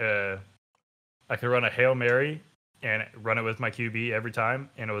a Hail Mary and run it with my QB every time,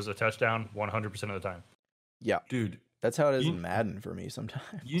 and it was a touchdown 100% of the time. Yeah, Dude, that's how it is You- in Madden for me sometimes.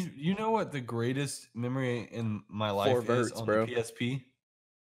 you know what the greatest memory in my life 4 is verts, on bro. the PSP?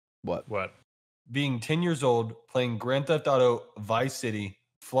 What? What? Being 10 years old, playing Grand Theft Auto Vice City,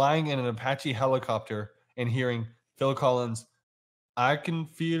 flying in an Apache helicopter, and hearing Phil Collins, "I can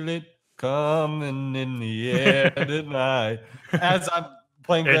feel it coming in the air tonight." As I'm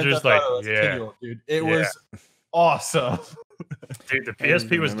playing It's Grand just Theft like, Auto as a yeah. 10-year-old, dude. It Yeah. was awesome. Dude, the That is PSP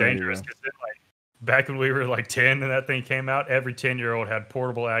the was memory, dangerous bro. because like back when we were like 10 and that thing came out, every 10-year-old had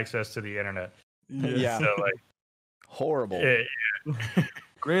portable access to the internet. Yeah. So like, Horrible. yeah,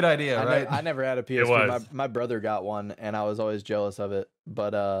 Great idea, I, right? I never had a PSP. was. My brother got one, and I was always jealous of it.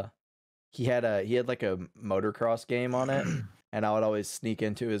 But he had like a motocross game on it, and I would always sneak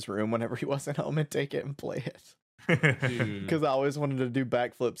into his room whenever he wasn't home and take it and play it. Dude, Because I always wanted to do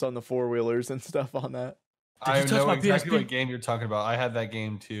backflips on the 4-wheelers and stuff on that. Did you I touch know my exactly PSP? what game you're talking about. I had that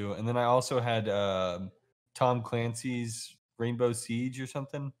game too, and then I also had Tom Clancy's Rainbow Siege or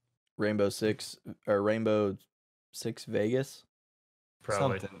something. Rainbow Six Vegas.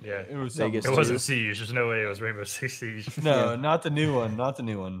 Probably. Something. Yeah. It was Vegas something. It wasn't too. Siege. There's no way it was Rainbow Six Siege. No, Yeah. not the new one. Not the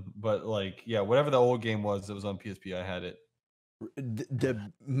new one. But like, yeah, whatever the old game was that was on PSP, I had it.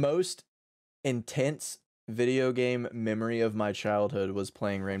 The most intense video game memory of my childhood was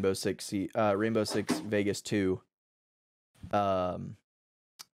playing Rainbow Six Vegas 2. I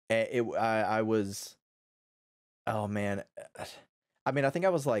was, oh man, I mean, I think I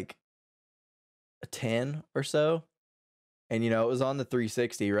was like 10 or so, and it was on the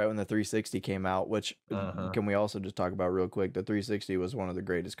 360 right when the 360 came out, which can we also just talk about real quick? The 360 was one of the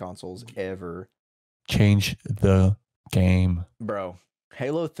greatest consoles ever. Change the game. Bro,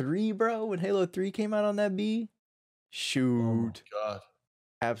 Halo 3, bro, when Halo 3 came out on that B, shoot, God.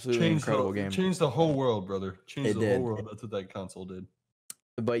 absolutely incredible game. Changed the whole world, brother. Changed It the whole did. world. That's what that console did.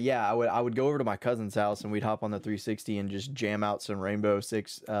 But yeah, I would go over to my cousin's house and we'd hop on the 360 and just jam out some Rainbow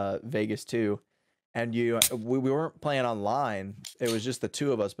Six Vegas 2. And we weren't playing online. It was just the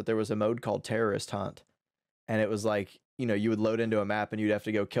two of us, but there was a mode called Terrorist Hunt. And it was like, you would load into a map and you'd have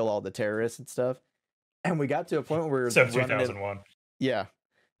to go kill all the terrorists and stuff. And we got to a point where we were So running it. 2001. Yeah.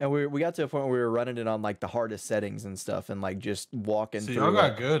 And we got to a point where we were running it on like the hardest settings and stuff and like just walking So through. y'all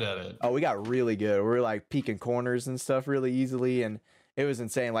got it. good at it. Oh, we got really good. We were like peeking corners and stuff really easily, and it was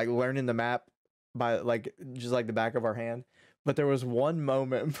insane. Like learning the map by like just like the back of our hand. But there was one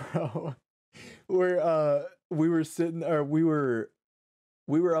moment, bro, where we were sitting or we were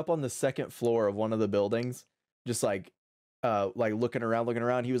up on the second floor of one of the buildings, just like looking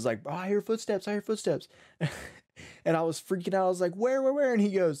around. He was like, "Oh, I hear footsteps. And I was freaking out. I was like, where? And he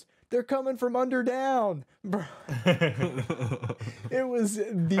goes, "They're coming from under down." Bro. It was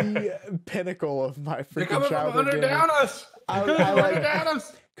the pinnacle of my freaking childhood. us. I like,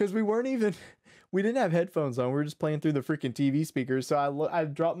 because we didn't have headphones on. We were just playing through the freaking TV speakers. So I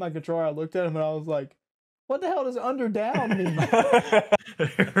dropped my controller. I looked at him and I was like, "What the hell does under down mean?"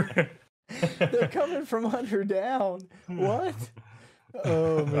 They're coming from under down. What?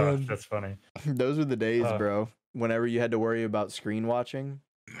 Oh man, that's funny. those were the days, bro. Whenever you had to worry about screen watching.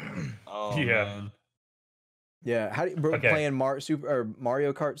 Oh, Yeah. man. Yeah, how do you playing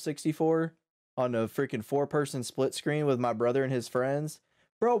Mario Kart 64 on a freaking 4-person split screen with my brother and his friends?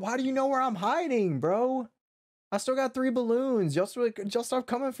 Bro, why do you know where I'm hiding, bro? I still got 3 balloons. Y'all stop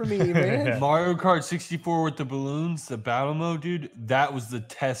coming for me, man. Mario Kart 64 with the balloons, the battle mode, dude. That was the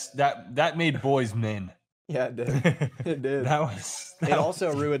test. That made boys men. Yeah, it did. It did. It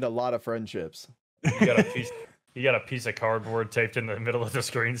also ruined a lot of friendships. You got a piece of cardboard taped in the middle of the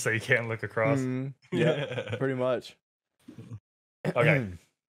screen so you can't look across. Yeah, pretty much. Okay.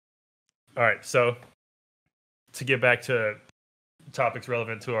 All right. So to get back to topics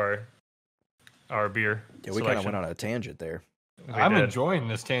relevant to our beer. Yeah, we kind of went on a tangent there. I'm did. enjoying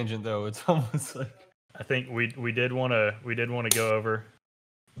this tangent though. It's almost like I think we did want to go over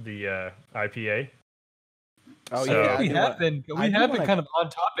the IPA. Oh So- yeah, we do have want- been I do kind wanna- of on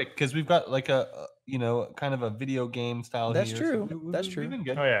topic because we've got like a kind of a video game style. That's here, true. So That's we've true. been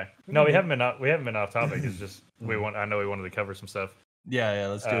good. Oh yeah. No, we haven't been off topic. It's just I know we wanted to cover some stuff. Yeah,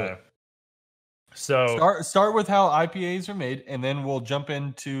 let's do it. So Start with how IPAs are made, and then we'll jump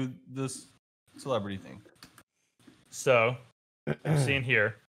into this celebrity thing. So I'm seeing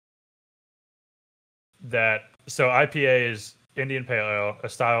here that IPA is Indian Pale Ale. A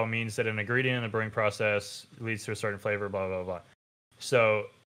style means that an ingredient in the brewing process leads to a certain flavor. Blah blah blah. So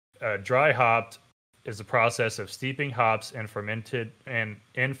dry hopped is the process of steeping hops and fermenting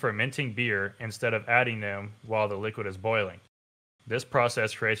beer instead of adding them while the liquid is boiling. This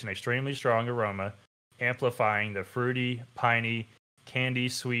process creates an extremely strong aroma, amplifying the fruity, piney, candy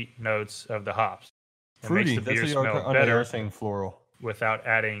sweet notes of the hops. It Fruity. makes the That's beer what you're smell better saying. Floral. without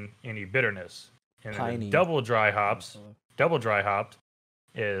adding any bitterness. And then Piney. double dry hopped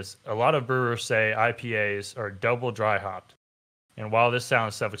is a lot of brewers say IPAs are double dry hopped. And while this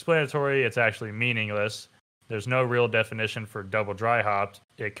sounds self-explanatory, it's actually meaningless. There's no real definition for double dry hopped.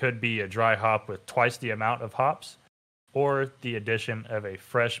 It could be a dry hop with twice the amount of hops, or the addition of a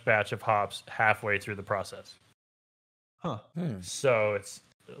fresh batch of hops halfway through the process. Huh. So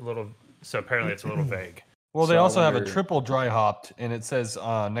apparently it's a little vague. Well, they So I also have a wonder- triple dry hopped, and it says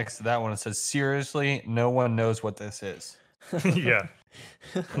next to that one, it says, seriously, no one knows what this is. Yeah.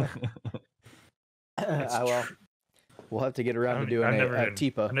 Well, we'll have to get around to doing a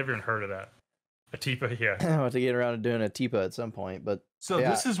TIPA. I've never even heard of that. A TIPA, yeah. I'll have to get around to doing a TIPA at some point. But So yeah.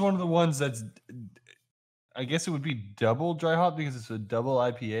 this is one of the ones that's, I guess it would be double dry hop because it's a double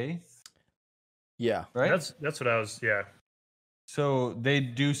IPA, yeah, right? That's what I was, yeah. So they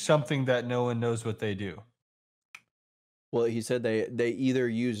do something that no one knows what they do. well, he said they either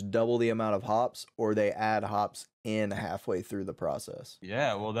use double the amount of hops or they add hops in halfway through the process.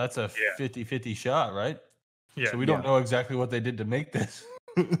 Yeah, well, that's a Yeah. 50-50 shot, right? Yeah. So we don't know exactly what they did to make this.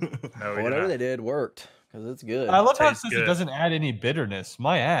 No, we Well, do whatever not. they did worked because it's good. I love how it Tastes says good. it doesn't add any bitterness.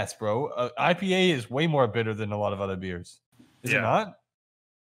 My ass, bro. IPA is way more bitter than a lot of other beers. Is it Yeah. not?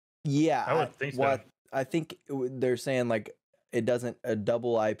 Yeah, I would think so. What I think they're saying like a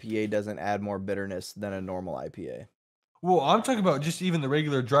double IPA doesn't add more bitterness than a normal IPA. Well, I'm talking about just even the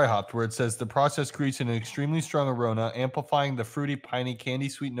regular dry hopped, where it says the process creates an extremely strong aroma, amplifying the fruity, piney, candy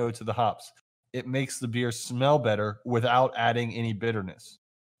sweet notes of the hops. It makes the beer smell better without adding any bitterness.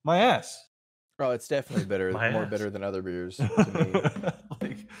 My ass. Oh, it's definitely bitter, My more ass. bitter than other beers to me.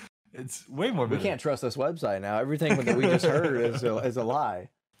 Like, it's way more We bitter. can't trust this website now. Everything that we just heard is a lie.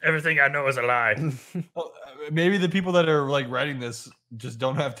 Everything I know is a lie. Well, maybe the people that are like writing this just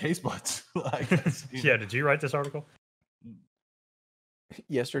don't have taste buds. Like, Yeah, did you write this article?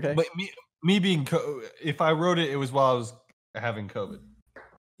 Yesterday. But me being, if I wrote it, it was while I was having COVID.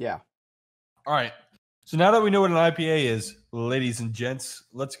 Yeah. All right. So now that we know what an IPA is, ladies and gents,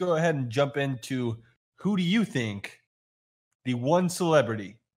 let's go ahead and jump into who do you think the one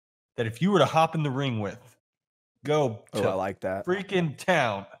celebrity that if you were to hop in the ring with, go Oh, to I like that. freaking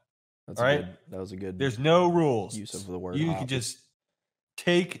town. That's all a right. good, that was a good. There's no rules. Use of the word You hop. can just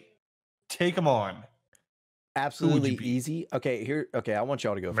take them on. absolutely beat? easy. Okay, Okay, I want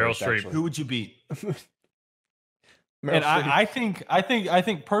y'all to go Meryl first. Streep. Actually. Who would you beat? Meryl And Streep. I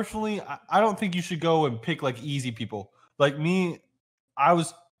think personally, I don't think you should go and pick like easy people. Like me, I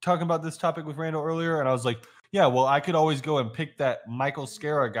was talking about this topic with Randall earlier, and I was like, yeah, well, I could always go and pick that Michael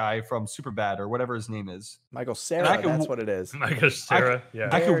Scara guy from Superbad or whatever his name is. Michael I Sarah. could That's w- what it is. Michael Sarah. Yeah.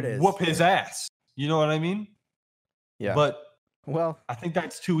 I There could it is. whoop his ass. You know what I mean? Yeah. But Well, I think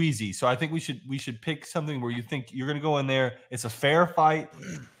that's too easy. So I think we should pick something where you think you're going to go in there. It's a fair fight,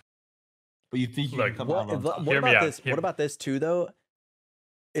 but you think you Look, can come what, out on top. Hear me out. What about this too, though?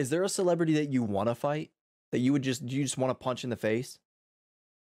 Is there a celebrity that you want to fight that you just want to punch in the face?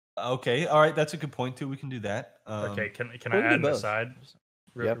 Okay, all right, that's a good point too. We can do that. Okay, can we I can do add an both. aside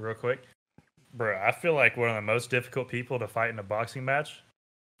Yep. real quick? Bro, I feel like one of the most difficult people to fight in a boxing match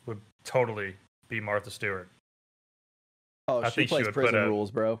would totally be Martha Stewart. Oh, I she think she plays would put prison a- rules,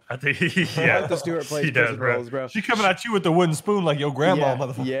 bro. I think, yeah. Martha Stewart plays she does, prison bro. rules, bro. She coming at you with the wooden spoon like your grandma, yeah,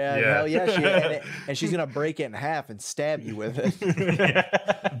 motherfucker. yeah, Yeah. hell yeah, and she's gonna break it in half and stab you with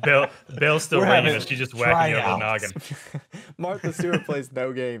it. Bell's still We're ringing, having and she's just whacking you over the tryouts. noggin. Martha Stewart plays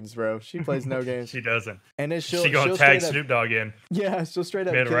no games, bro. She plays no games, She doesn't. and then She she'll gonna tag straight up, Snoop Dogg in. yeah, she'll straight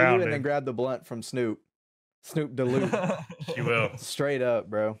up kill Mid-round, you and then dude. grab the blunt from Snoop Duluth, She will. straight up,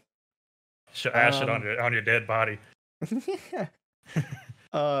 bro. She'll ash it on your dead body.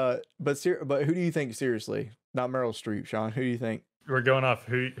 But who do you think seriously Not Meryl Streep, Sean. Who do you think? We're going off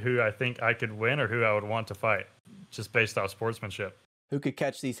who I think I could win or who I would want to fight, just based off sportsmanship. Who could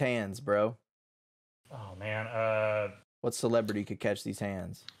catch these hands, bro? Oh man, What celebrity could catch these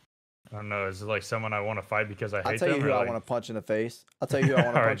hands? I don't know. Is it like someone I want to fight because I hate them? I'll tell you who I want to punch in the face. I'll tell you who I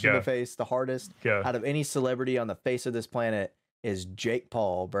want to punch in the face the hardest out of any celebrity on the face of this planet is Jake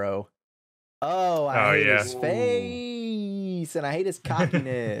Paul, bro. Oh, I hate his face, and I hate his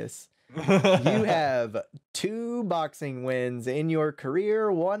cockiness. You have 2 boxing wins in your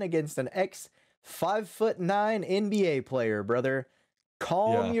career, one against an ex-5'9" NBA player, brother.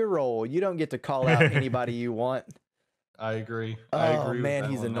 Calm your roll. You don't get to call out anybody you want. I agree. Oh, man,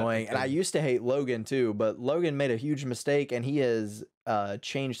 he's annoying. And I used to hate Logan, too, but Logan made a huge mistake, and he has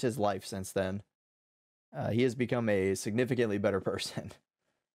changed his life since then. He has become a significantly better person.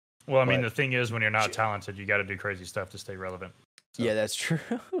 Well, I mean, the thing is, when you're not talented, you got to do crazy stuff to stay relevant. So. Yeah, that's true,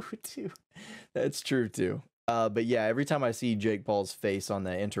 too. That's true, too. But yeah, every time I see Jake Paul's face on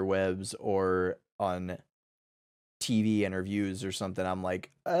the interwebs or on TV interviews or something, I'm like,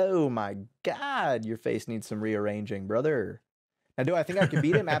 oh my God, your face needs some rearranging, brother. Now, do I think I could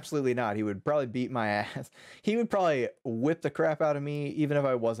beat him? Absolutely not. He would probably beat my ass. He would probably whip the crap out of me, even if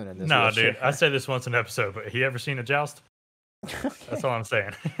I wasn't in this. No, dude. I say this once an episode, but he ever seen a joust? That's all I'm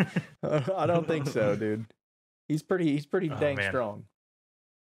saying. I don't think so, dude. He's pretty dang strong.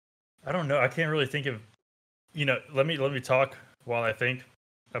 I don't know. I can't really think of, let me talk while I think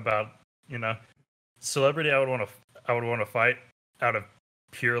about, celebrity I would want to fight out of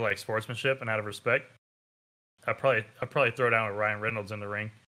pure like sportsmanship and out of respect. I'd probably throw down with Ryan Reynolds in the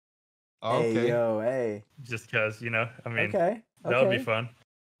ring. Okay. Hey, yo, hey. Just because, that would be fun.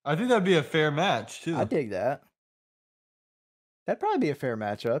 I think that'd be a fair match too. I dig that. That'd probably be a fair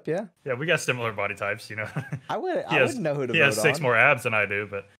matchup, yeah. Yeah, we got similar body types, I wouldn't know who to vote on. He has 6 more abs than I do,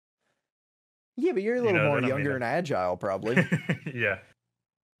 but yeah, but you're a little more younger and agile, probably. Yeah.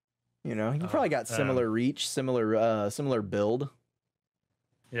 You probably got similar reach, similar build.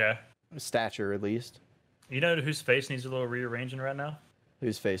 Yeah. Stature, at least. You know whose face needs a little rearranging right now?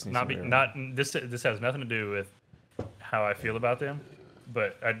 Whose face needs this has nothing to do with how I feel about them,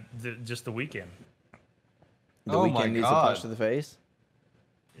 but just the Weeknd. The Weeknd needs a punch to the face.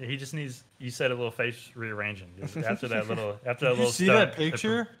 He just needs. You said a little face rearranging just after that little. Did you see that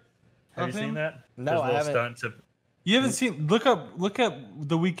picture? Have you seen that? No, I haven't. You haven't seen? Look up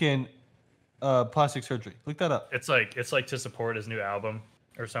the Weeknd plastic surgery. Look that up. It's like to support his new album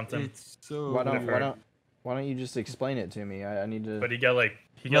or something. It's so. Why don't you just explain it to me? I need to. But he got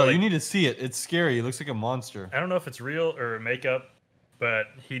you need to see it. It's scary. It looks like a monster. I don't know if it's real or makeup, but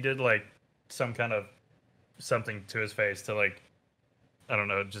he did like some kind of something to his face to like, I don't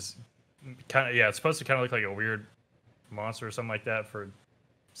know, just kind of, it's supposed to kind of look like a weird monster or something like that for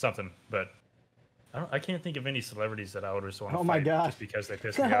something, but I can't think of any celebrities that I would just want to fight just because they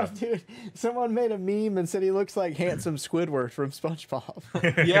piss me off. Dude, someone made a meme and said he looks like handsome Squidward from SpongeBob.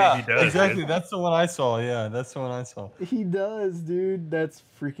 Yeah, he does, exactly. Dude. That's the one I saw. Yeah, that's the one I saw. He does, dude. That's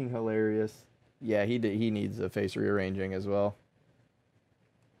freaking hilarious. Yeah, he needs a face rearranging as well.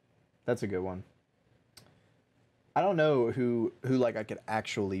 That's a good one. I don't know who like I could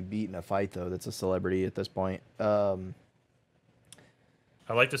actually beat in a fight though. That's a celebrity at this point.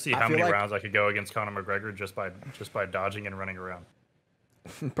 I'd like to see how many rounds I could go against Conor McGregor just by dodging and running around.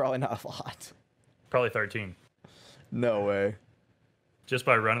 Probably not a lot. Probably 13. No way. Just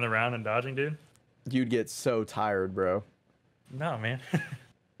by running around and dodging, dude? You'd get so tired, bro. No, man.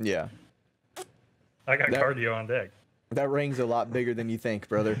 Yeah. I got cardio on deck. That ring's a lot bigger than you think,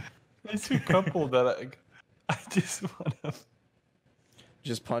 brother. It's a couple that I just want to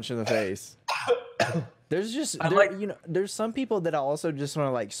just punch in the face. There's there's some people that also just want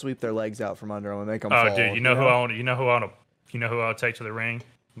to like sweep their legs out from under them and make them fall. Oh, dude, you know who I'll take to the ring?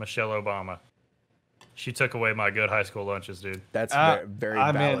 Michelle Obama. She took away my good high school lunches, dude. That's a very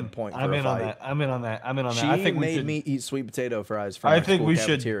valid point for a fight. I'm in on that. She I think made me eat sweet potato fries from I think we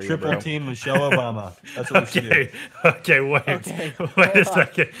should triple team Michelle Obama. That's what we should do. Okay, wait a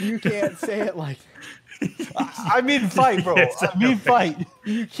second. You can't say it like I mean fight, bro. I mean fight.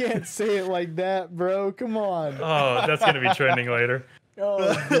 You can't say it like that, bro. Come on. Oh, that's going to be trending later.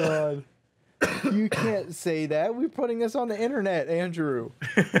 Oh, God. You can't say that. We're putting this on the internet, Andrew.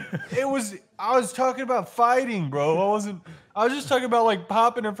 I was talking about fighting, bro. I was just talking about like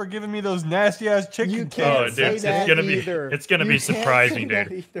popping her for giving me those nasty ass chicken cans. Oh, dude, it's gonna be surprising,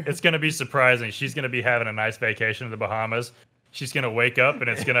 dude. It's gonna be surprising. She's gonna be having a nice vacation in the Bahamas. She's gonna wake up and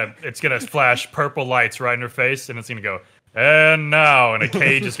it's gonna flash purple lights right in her face, and it's gonna go and now, and a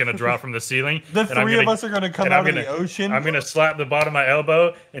cage is gonna drop from the ceiling. The and three of us are gonna come out of the ocean. I'm gonna slap the bottom of my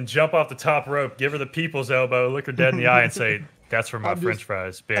elbow and jump off the top rope, give her the people's elbow, look her dead in the eye, and say, "That's for my French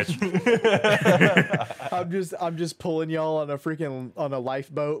fries, bitch." I'm just pulling y'all on a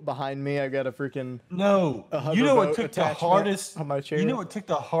lifeboat behind me. I got a freaking no. You know what took the hardest on my chair? You know what took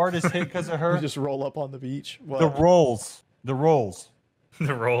the hardest hit because of her? We just roll up on the beach. What? The rolls. The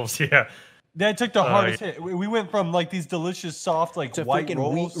rolls, yeah. That took the hardest hit. We went from like these delicious, soft, like to white freaking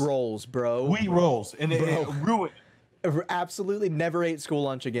rolls. wheat rolls, bro. Wheat rolls, and it ruined. Absolutely never ate school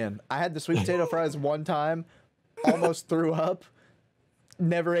lunch again. I had the sweet potato fries one time, almost threw up.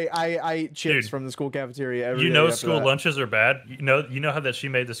 Never ate. I ate chips from the school cafeteria every day. You know, school lunches are bad. You know how that she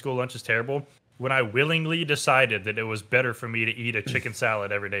made the school lunches terrible. When I willingly decided that it was better for me to eat a chicken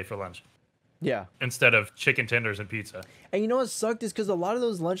salad every day for lunch. Yeah. Instead of chicken tenders and pizza. And you know what sucked is because a lot of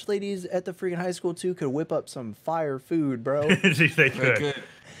those lunch ladies at the freaking high school too could whip up some fire food, bro. They could.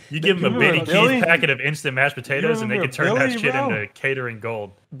 You give them a Bitty Keith packet of instant mashed potatoes, and they could turn that shit into catering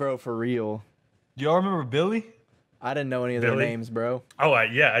gold. Bro, for real. Do y'all remember Billy? I didn't know any of their names, bro. Oh,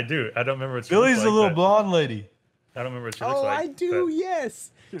 yeah, I do. I don't remember what she Billy's looks the like, little blonde lady. I don't remember what she looks like. Oh, I do. Yes.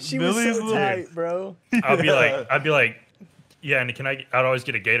 She Billy's was so tight, bro. I'd be like, yeah, and I'd always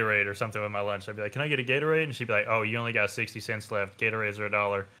get a Gatorade or something with my lunch. I'd be like, can I get a Gatorade? And she'd be like, oh, you only got 60 cents left. Gatorades are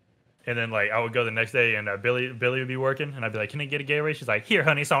 $1. And then like I would go the next day and Billy would be working, and I'd be like, can I get a Gatorade? She's like, here,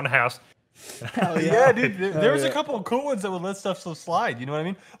 honey, it's on the house. Hell yeah, dude. There was a couple of cool ones that would let stuff slide. You know what I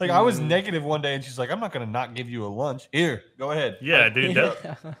mean? Like I was negative one day, and she's like, I'm not gonna not give you a lunch. Here, go ahead. Yeah, dude.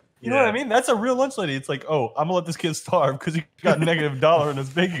 You know what I mean? That's a real lunch lady. It's like, oh, I'm gonna let this kid starve because he got $1 in his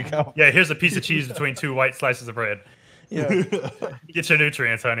bank account. Yeah, here's a piece of cheese between 2 white slices of bread. Yeah. Get your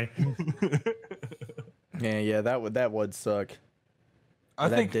nutrients, honey. Yeah, that would suck.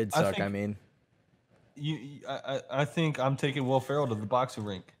 That did suck. I mean, I think I'm taking Will Ferrell to the boxing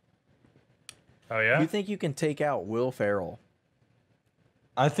rink. Oh yeah. You think you can take out Will Ferrell?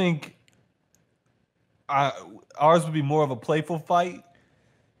 I think ours would be more of a playful fight.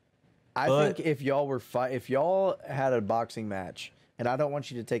 I think if y'all had a boxing match, and I don't want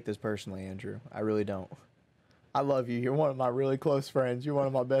you to take this personally, Andrew. I really don't. I love you. You're one of my really close friends. You're one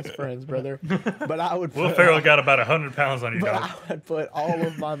of my best friends, brother. But I would. Will Ferrell got about 100 pounds on you, dog. I would put all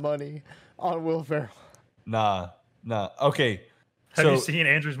of my money on Will Ferrell. Nah. Okay. Have you seen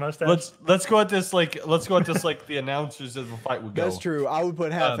Andrew's mustache? Let's go at this like the announcers of the fight would go. That's true. I would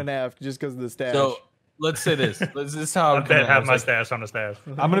put half and half just because of the stash. So let's say this. This is how I bet have my stash on the stash.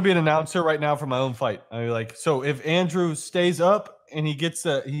 I'm gonna be an announcer right now for my own fight. I'll be like, so if Andrew stays up and he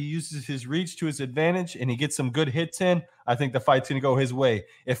uses his reach to his advantage and he gets some good hits in, I think the fight's gonna go his way.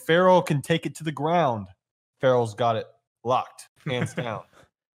 If Ferrell can take it to the ground, Ferrell's got it locked, hands down.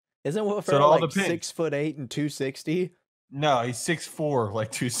 Isn't Will Ferrell like 6'8" and 260? No, he's 6'4",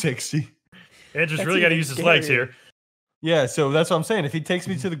 like 260. Andrew's really got to use his legs here. Yeah, so that's what I'm saying. If he takes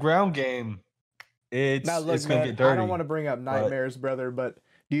me to the ground game, it's going to get dirty. I don't want to bring up nightmares, brother, but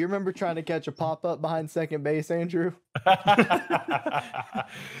do you remember trying to catch a pop-up behind second base, Andrew? I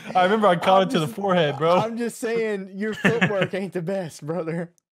remember I caught it to the forehead, bro. I'm just saying your footwork ain't the best,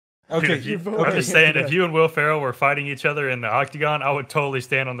 brother. Okay, I'm just saying, if you and Will Ferrell were fighting each other in the octagon, I would totally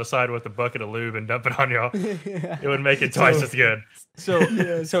stand on the side with a bucket of lube and dump it on y'all. Yeah. It would make it twice as good. So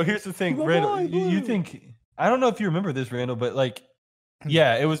here's the thing, Randall. You think, I don't know if you remember this, Randall, but like,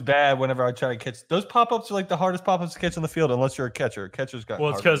 yeah, it was bad whenever I try to catch. Those pop-ups are like the hardest pop-ups to catch on the field unless you're a catcher. Catcher's got.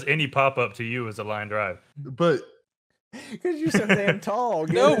 Well, it's because any pop-up to you is a line drive. But because you're so damn tall.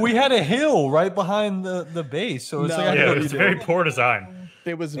 No, we had a hill right behind the base, so it's it was very poor design.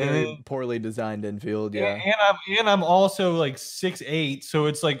 It was very poorly designed infield, yeah. And I'm also like 6'8", so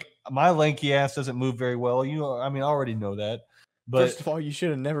it's like my lanky ass doesn't move very well. I already know that. But first of all, you should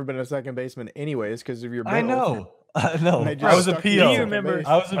have never been a second baseman, anyways, because of your build. I know. I was a PO. Do you remember?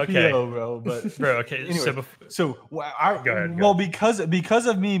 I was a PO, bro. But bro, okay. Anyway, go ahead. Well, because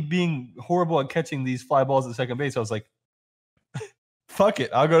of me being horrible at catching these fly balls at second base, I was like, fuck it,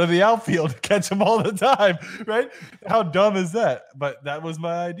 I'll go to the outfield, catch them all the time, right? How dumb is that? But that was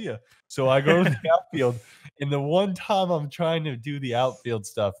my idea. So I go to the outfield, and the one time I'm trying to do the outfield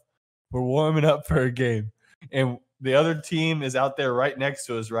stuff, we're warming up for a game, and the other team is out there right next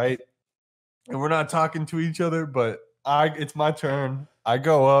to us, right? And we're not talking to each other, but it's my turn. I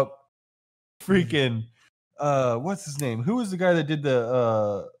go up, freaking, what's his name? Who was the guy that did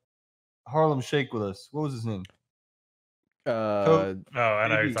the Harlem Shake with us? What was his name? I know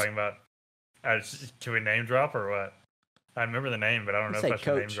what you're talking about. Can we name drop or what? I remember the name, but I don't know if I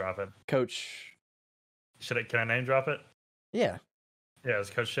should name drop it. Coach. Can I name drop it? Yeah. Yeah, it was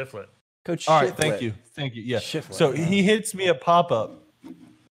Coach Shiflett. Coach All right, Shiflett. thank you. Yeah. Shiflett, So yeah. he hits me a pop up.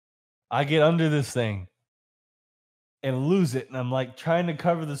 I get under this thing and lose it, and I'm like trying to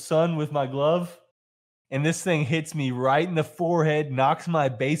cover the sun with my glove, and this thing hits me right in the forehead, knocks my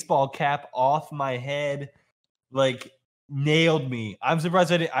baseball cap off my head, like nailed me. I'm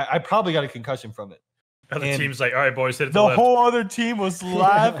surprised I probably got a concussion from it. Other And team's like, all right, boys, hit it to the left. whole other team was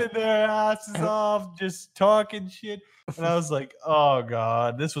laughing their asses off, just talking shit. And I was like, "Oh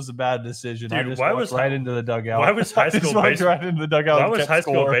God, this was a bad decision." I Dude, just why walked was right into the dugout. why was high I just school walked baseball- right into the dugout? Why and was kept high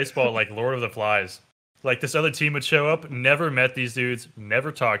school score. baseball like Lord of the Flies? Like this other team would show up, never met these dudes,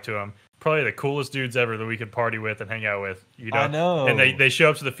 never talked to them. Probably the coolest dudes ever that we could party with and hang out with. You know? I know. And they show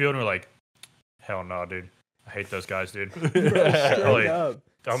up to the field and we're like, hell no, dude. I hate those guys, dude. Straight Really. up.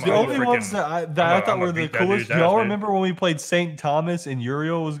 The only ones that I thought I'm were gonna the beat that dude's coolest. Do ass, y'all dude. remember when we played St. Thomas and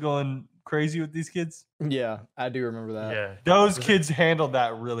Uriel was going crazy with these kids? Yeah, I do remember that. Yeah. Those kids handled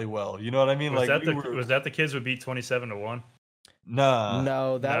that really well. You know what I mean? Was Like that the kids would beat 27-1? nah.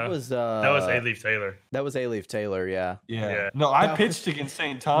 No, that No, was That was A-Leaf Taylor. That was A-Leaf Taylor, yeah. Yeah. No, I That pitched was- against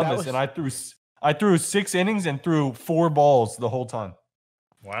St. Thomas was- and I threw 6 innings and threw 4 balls the whole time.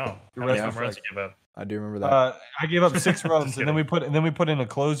 Wow. The How many rest home runs was you give up? I do remember that. I gave up 6 runs and then kidding. we put in a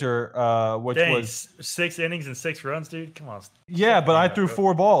closer, which Dang, was 6 innings and 6 runs, dude. Come on. yeah, but I Yeah, threw bro.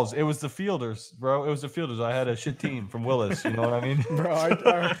 4 balls. It was the fielders, bro. It was the fielders. I had a shit team from Willis. You know what I mean? Bro,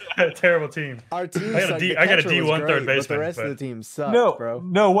 our Terrible team. team I got a sucked. D- The I got a catcher was D1 third great, but baseman, the rest of but- the team sucked, No, bro.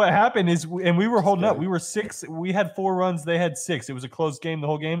 no. What happened is, and we were holding up. kidding. We were 6. We had 4 runs. They had 6. It was a close game the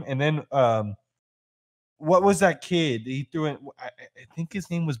whole game. And then, what was that kid? He threw it. I think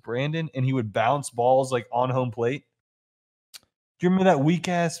his name was Brandon, and he would bounce balls like on home plate. Do you remember that weak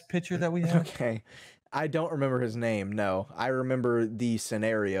ass pitcher that we had? Okay. I don't remember his name, no. I remember the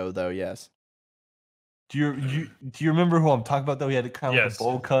scenario though, yes. Do you remember who I'm talking about? Though he had kind of like a Yes.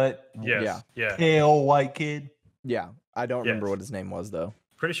 bowl cut, Yes. Yeah. pale white kid. Yeah. I don't remember Yes. what his name was though.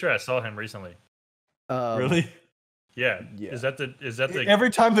 Pretty sure I saw him recently. Really? Yeah. Yeah. Is that the Every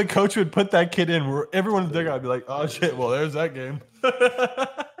time the coach would put that kid in, everyone in the dugout would be like, "Oh shit! Well, there's that game." is I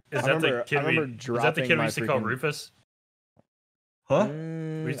that remember- the kid I remember is that the dropping kid we my used to call freaking- Rufus? Huh?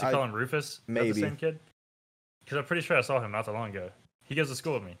 We used to call him Rufus? Is that maybe. the same kid? Because I'm pretty sure I saw him not that long ago. He goes to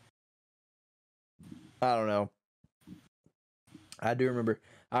school with me. I don't know. I do remember.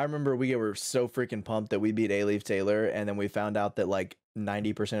 I remember we were so freaking pumped that we beat A-Leaf Taylor, and then we found out that like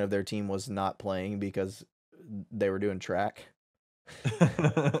 90% of their team was not playing because they were doing track.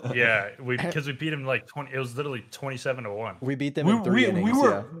 Yeah, because we beat him like 20. It was literally 27-1. We beat them in 3 innings.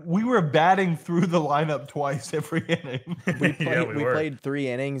 we were batting through the lineup twice every inning. We Yeah, played, we were. played 3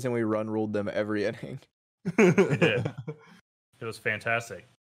 innings and we run ruled them every inning. did. It was fantastic.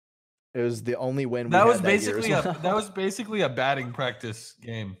 It was the only win we That had was that year basically as well. that was basically a batting practice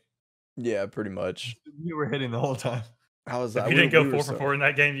game. Yeah, pretty much. We were hitting the whole time. I was. If we you didn't were- go we were 4 for so- 4 in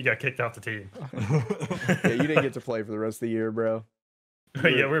that game, you got kicked off the team. Yeah, you didn't get to play for the rest of the year, bro. Yeah,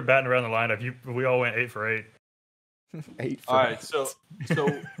 we were batting around the lineup. We all went 8 for 8. 8 for All right, 8.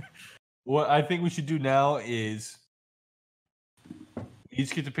 so what I think we should do now is we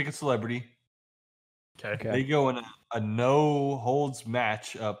each get to pick a celebrity. Okay. They go in a no holds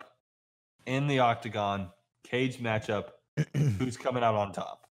match up in the octagon, cage matchup. Who's coming out on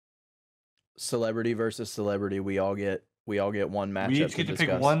top? Celebrity versus celebrity. We all get one matchup. We each get to pick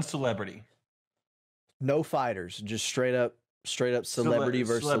discuss. one celebrity. No fighters, just straight up celebrity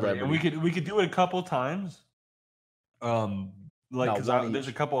versus celebrity. And we could do it a couple times. Like No, because one there's a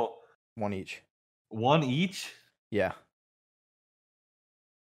each. couple, One each. one each. Yeah.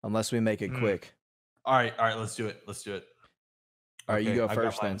 Unless we make it quick. All right, let's do it. All right, you Okay, go I got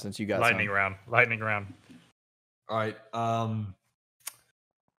first mine. then, since you got Lightning some. round. Lightning round. All right.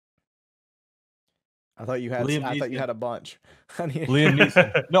 I thought you had. Liam I thought you Neeson. had a bunch. I need- Liam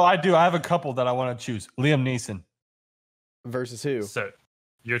Neeson. No, I do. I have a couple that I want to choose. Liam Neeson. versus who? So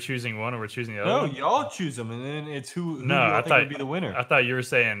you're choosing one, and we're choosing the other. No, one? y'all choose them, and then it's who No, you I think thought would be the winner. I thought you were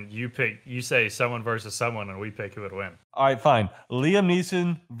saying you say someone versus someone, and we pick who would win. All right, fine. Liam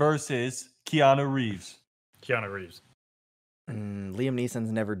Neeson versus Keanu Reeves. Keanu Reeves. Liam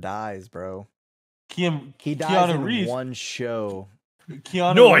Neeson's never dies, bro. He dies Keanu in Reeves. one show.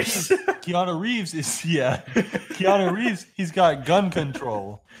 Keanu Noise. Reeves, Keanu Reeves is Keanu Reeves. He's got gun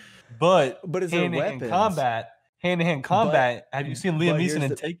control, but But is there hand-to-hand weapons? hand-to-hand combat. Have you seen Liam but here's Neeson in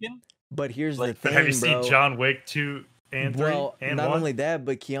the- Taken? But here's the Like, thing, Have you seen bro. John Wick 2 and 3 Well, and not 1? only that,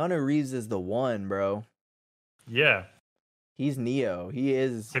 but Keanu Reeves is the one, bro. Yeah. He's Neo. He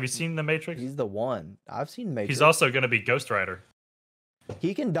is. Have you seen The Matrix? He's the one. I've seen Matrix. He's also going to be Ghost Rider.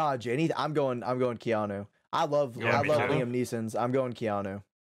 He can dodge anything. I'm going Keanu. I love Yeah, me Liam too. Neeson's. I'm going Keanu.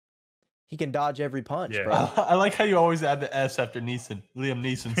 He can dodge every punch, Yeah. bro. I like how you always add the S after Neeson. Liam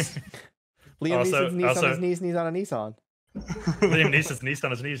Neeson's. Liam Also- Neeson's niece on also- his knees, knees on a Nissan. Liam Neeson's niece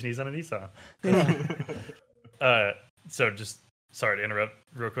on his knees, knees on a Nissan. Yeah. So just sorry to interrupt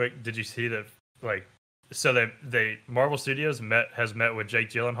real quick. Did you see that? Like, so they Marvel Studios has met with Jake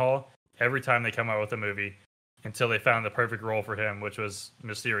Gyllenhaal every time they come out with a movie until they found the perfect role for him, which was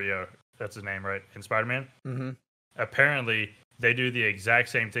Mysterio. That's his name, right? In Spider-Man. Mm-hmm. Apparently, they do the exact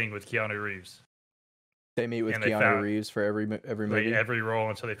same thing with Keanu Reeves. They meet with And they Keanu found- Reeves for every Like movie. every role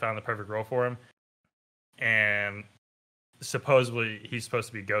until they found the perfect role for him. And supposedly he's supposed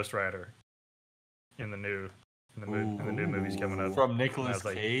to be Ghost Rider in the new movies coming up. From Nicolas was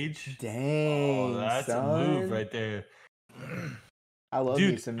like, Cage. Dang, Oh, that's son. a move right there. I love me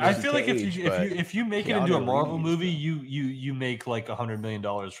Dude, some I Nick feel like Cage, but if you make it into a Keanu Marvel Reeves, movie, bro. you make like $100 million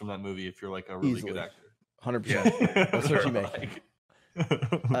from that movie if you're like a really Easily. good actor. 100%. That's what you make.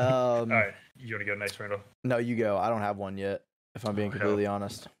 All right, you want to go next, Randall? No, you go. I don't have one yet, if I'm being Oh, hell. completely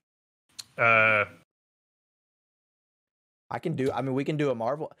honest. I can do. I mean, we can do a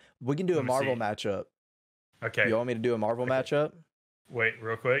Marvel. We can do a Let me Marvel see. matchup. Okay. You want me to do a Marvel Okay. matchup? Wait,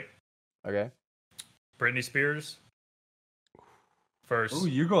 real quick. Okay. Britney Spears first. Oh,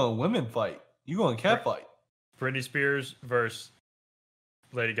 you're going women fight. You going cat fight. Britney Spears versus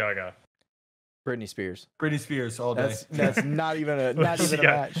Lady Gaga. Britney Spears. Britney Spears all day. That's not even a She got-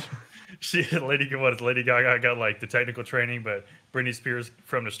 match. Lady Gaga got like the technical training, but Britney Spears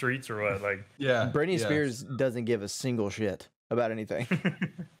from the streets or what? Like, Yeah. Britney yeah. Spears doesn't give a single shit about anything.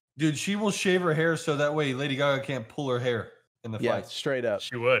 Dude, she will shave her hair so that way Lady Gaga can't pull her hair in the Yeah, fight. straight up.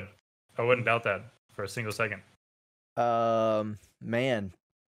 she would. I wouldn't doubt that for a single second. Man,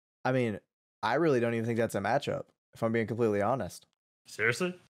 I mean, I really don't even think that's a matchup. If I'm being completely honest,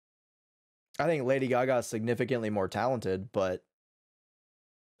 Seriously? I think Lady Gaga is significantly more talented, but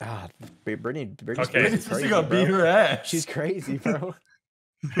Britney Okay. Spears Britney is Spears crazy, gonna bro. beat her ass. She's crazy, bro.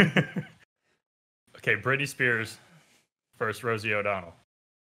 Okay, Britney Spears versus Rosie O'Donnell.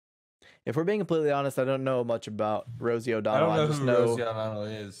 If we're being completely honest, I don't know much about Rosie I O'Donnell. don't know just who know Rosie O'Donnell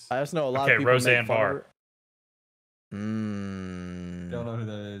is. I just know a lot Okay, of people Roseanne make fun Barr. of her. Don't know who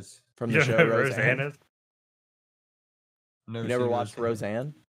that is. From You the don't show know who Roseanne. is? Never You never seen watched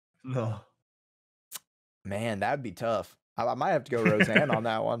Roseanne? No. Man, that'd be tough. I might have to go Roseanne on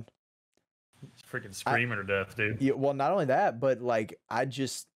that one. Freaking screaming her death, dude. Yeah, well, not only that, but like I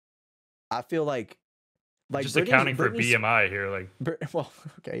feel like Just Britney- accounting for Britney's- BMI here, like Well,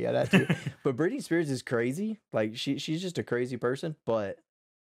 okay, yeah, that too. But Britney Spears is crazy. Like she's just a crazy person. But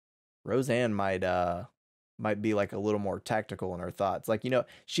Roseanne might be like a little more tactical in her thoughts. Like,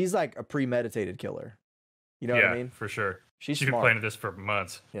 she's like a premeditated killer. You know yeah, what I mean? for sure. She's She's been smart. playing this for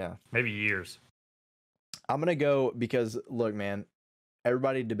months, Yeah. maybe years. I'm gonna go because look, man,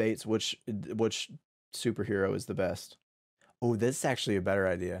 everybody debates which superhero is the best. Oh, this is actually a better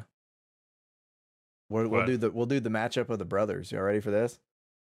idea. We'll What? do the matchup of the brothers. Y'all ready for this?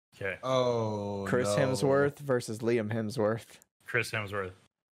 Okay, Oh, Chris no. Hemsworth versus Liam Hemsworth. Chris Hemsworth.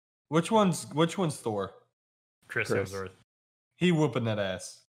 Which one's Thor? Chris Chris. Hemsworth, He whooping that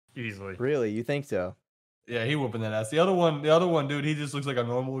ass. easily. Really? You think so? Yeah, he whooping that ass. The other one, dude, he just looks like a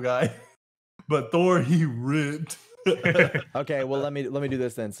normal guy. But Thor, he ripped. Okay, well let me do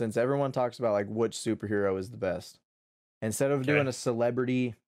this then. Since everyone talks about like which superhero is the best, instead of doing Okay. a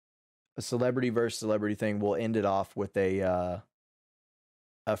celebrity versus celebrity thing, we'll end it off with a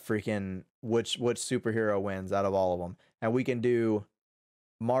freaking which superhero wins out of all of them, and we can do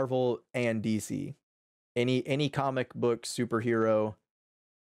Marvel and DC, any comic book superhero,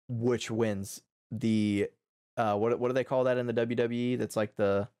 which wins the what do they call that in the WWE? That's like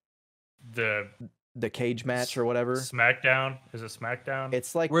the cage match or whatever. SmackDown, is it SmackDown?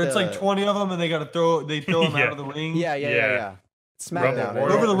 It's like Where it's like 20 of them and they throw him Yeah. out of the ring. Yeah. Yeah. SmackDown.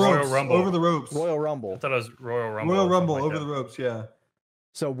 Rumble, Over the Royal ropes. Rumble. Over the ropes. Royal I Rumble. thought it was Royal Rumble. Royal or something Rumble like over that. the ropes, yeah.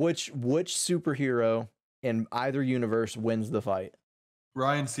 So which superhero in either universe wins the fight?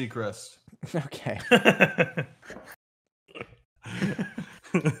 Ryan Seacrest. Okay.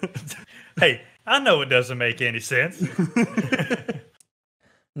 Hey, I know it doesn't make any sense.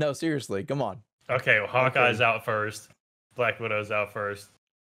 No, seriously, come on. Okay, well, Hawkeye's Okay. out first. Black Widow's out first.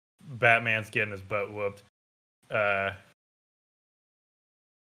 Batman's getting his butt whooped. Oh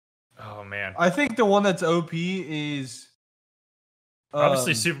man. I think the one that's OP is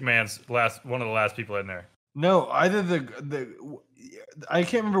Obviously, um, Superman's one of the last people in there. No, either the I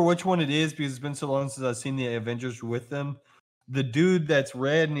can't remember which one it is because it's been so long since I've seen the Avengers with them. The dude that's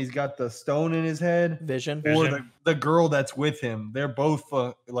red and he's got the stone in his head, Vision. or Vision? the girl that's with him. They're both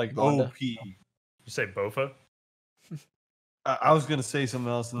like Wanda? OP. You say Bofa? I was gonna say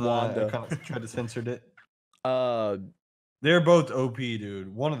something else, and then I Wanda. kind of tried to censor it. Uh, They're both OP,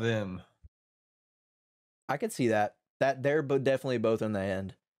 dude. One of them. I could see that. That they're definitely both in the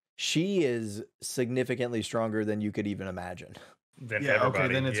end. She is significantly stronger than you could even imagine. Then Yeah, everybody.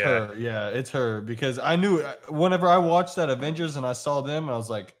 okay, then it's yeah. her. Yeah, it's her because I knew whenever I watched that Avengers and I saw them, I was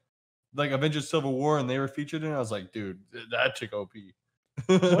like Avengers Civil War, and they were featured in. I was like, dude, that chick OP.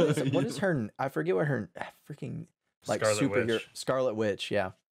 What is her? I forget what her freaking like Scarlet superhero Witch. Scarlet Witch.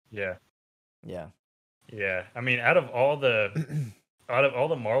 Yeah, Yeah. yeah. Yeah. I mean, out of all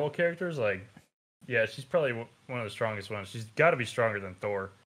the Marvel characters, like, yeah, she's probably one of the strongest ones. She's got to be stronger than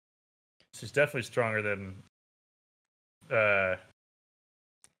Thor. She's definitely stronger than.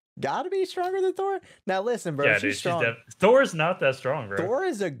 Gotta be stronger than Thor. Now listen, bro. Yeah, she's dude. strong. Thor's not that strong, bro. Thor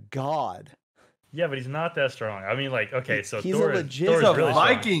is a god. Yeah, but he's not that strong. I mean, like, okay, so He's Thor a is legit He's a really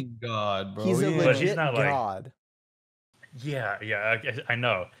Viking god, bro. He's a He But ain't- he's legit not, like- god. strong. Yeah, I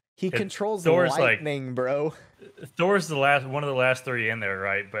know. He controls Thor's, like- lightning, bro. Thor's one of the last three in there,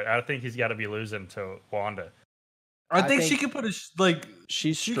 right? But I think he's got to be losing to Wanda. I think think she could put a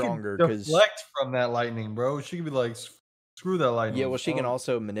She's she stronger can because deflect from that lightning, bro. She could be like, screw that lightning. yeah. Well, she can Oh,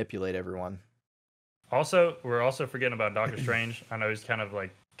 also manipulate everyone. Also, we're also forgetting about Doctor Strange. I know he's kind of Oh,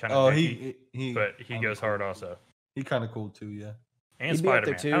 janky, he but he kinda goes cool. hard also. He kind of cool too, yeah. And He'd be up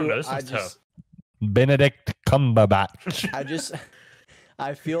Spider there Man. I don't too. know. This I one's tough. Benedict Cumberbatch.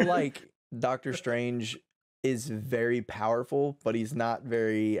 I feel like Doctor Strange is very powerful, but he's not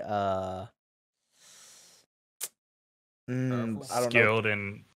very I don't know. Skilled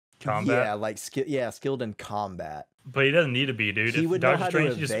in combat. Yeah, like skilled in combat. But he doesn't need to be, dude. He If would know Doctor how to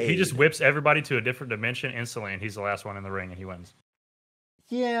Strange he just evade. whips everybody to a different dimension instantly, and he's the last one in the ring, and he wins.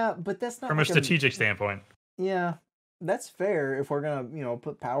 Yeah, but that's not From a strategic standpoint. Yeah, that's fair if we're gonna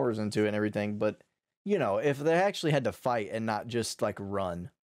put powers into it and everything. But if they actually had to fight and not just like run.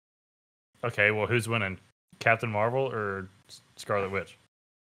 Okay, well, who's winning? Captain Marvel or Scarlet Witch?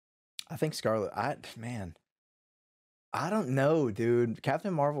 I think Scarlet. I don't know, dude.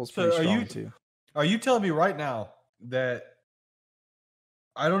 Captain Marvel's pretty So are strong you- too. Are you telling me right now that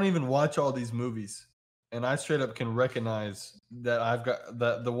I don't even watch all these movies, and I straight up can recognize that I've got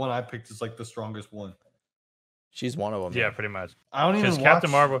the one I picked is like the strongest one? She's one of them. Yeah, man. pretty much. I don't even Because watch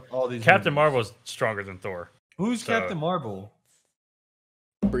Captain Marvel, all these. Captain movies. Marvel's stronger than Thor. Who's so- Captain Marvel?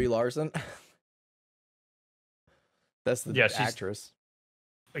 Brie Larson. That's the Yeah, she's- actress.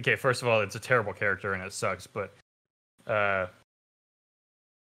 Okay, first of all, it's a terrible character and it sucks, but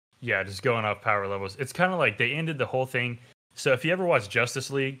yeah, just going off power levels. It's kind of like they ended the whole thing. So if you ever watch Justice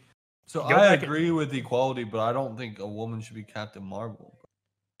League, So Go I back- agree with equality, but I don't think a woman should be Captain Marvel.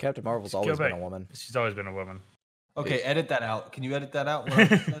 Captain Marvel's Just go always been back. a woman. she's always been a woman. Okay, edit that out. Can you edit that out? What I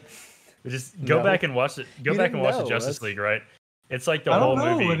just said? Just go No. back and watch it. Go You back and didn't watch the know, Justice that's- League, right? It's like the I whole don't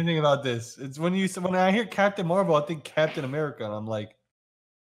know movie. anything about this. It's when I hear Captain Marvel, I think Captain America, and I'm like,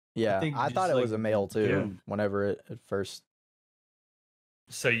 Yeah, think I just, thought it was like, a male too. yeah. Whenever it at first.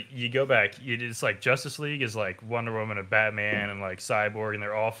 So you go back. It's like Justice League is like Wonder Woman and Batman and like Cyborg, and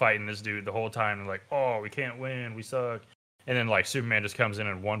they're all fighting this dude the whole time. And like, oh, we can't win, we suck. And then like Superman just comes in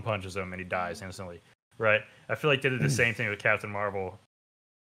and one punches him and he dies instantly, right? I feel like they did the same thing with Captain Marvel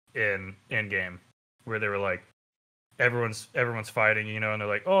in Endgame, where they were like, everyone's fighting, and they're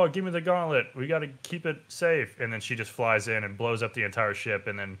like, oh, give me the gauntlet, we got to keep it safe. And then she just flies in and blows up the entire ship,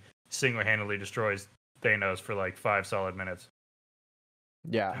 and then single-handedly destroys Thanos for like 5 solid minutes.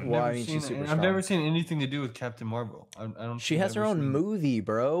 Yeah, I've well, I never mean, seen she's it, super and strong. I've never seen anything to do with Captain Marvel. I don't. She think has I've her ever own seen it. movie,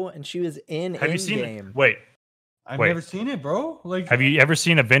 bro, and she was in Have you seen Endgame. it? Wait, I've Wait. never seen it, bro. Like, have you ever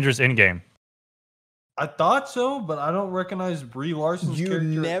seen Avengers Endgame? I thought so, but I don't recognize Brie Larson's You character.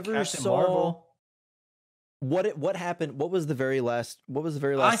 as never Captain saw- Marvel. What happened? What was the very last? What was the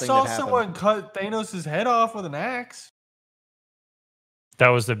very I last thing saw that happened? someone cut Thanos' head off with an axe. That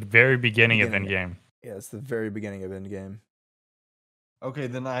was the very beginning of Beginning. Endgame. Yeah, it's the very beginning of Endgame. Okay,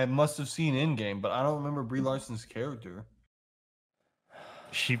 then I must have seen Endgame, but I don't remember Brie Larson's character.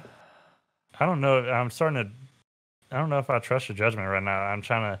 I don't know. I don't know if I trust your judgment right now. I'm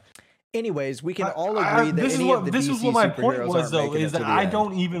trying to. Anyways, we can all I- agree that this is any what of the this DC is what my point superheroes was aren't though, making is it to that the I end.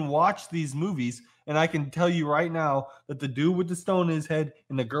 don't even watch these movies, and I can tell you right now that the dude with the stone in his head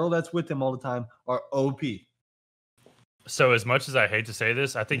and the girl that's with him all the time are OP. So as much as I hate to say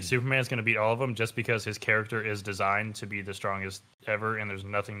this, I Hmm. think Superman's going to beat all of them just because his character is designed to be the strongest ever, and there's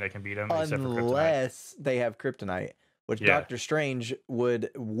nothing that can beat him except for kryptonite. Unless they have kryptonite, which Yeah. Doctor Strange would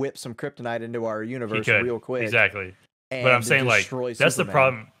whip some kryptonite into our He universe could real quick. exactly. And But I'm saying like destroy that's the Superman.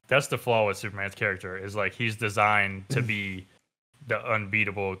 problem. That's the flaw with Superman's character is like he's designed to be the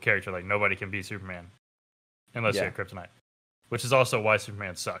unbeatable character. Like nobody can beat Superman unless Yeah. you have kryptonite. which is also why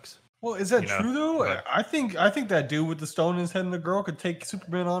Superman sucks. Well, is that You know, true though? but- I think that dude with the stone in his head and the girl could take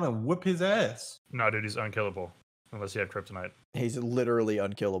Superman on and whip his ass. No, dude, he's unkillable unless you have kryptonite. He's literally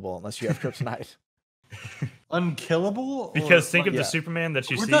unkillable unless you have kryptonite. Unkillable? Because think of yeah. the Superman that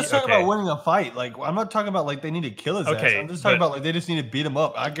you We're see. not talking about winning a fight. Like, I'm not talking about like they need to kill his ass. Okay, I'm just talking but- about like they just need to beat him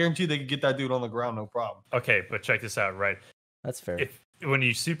up. I guarantee they could get that dude on the ground, no problem. Okay, but check this out, right? That's fair. When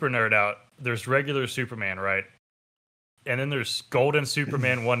you super nerd out, there's regular Superman, right? And then there's Golden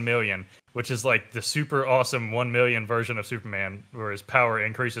Superman 1 million, which is like the super awesome 1 million version of Superman, where his power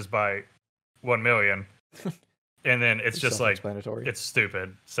increases by 1 million. And then it's just like, Self-explanatory. it's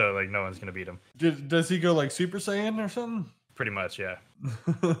stupid. So like no one's going to beat him. Does he go like Super Saiyan or something? Pretty much, yeah.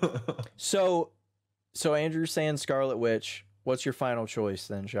 So Andrew's saying Scarlet Witch. What's your final choice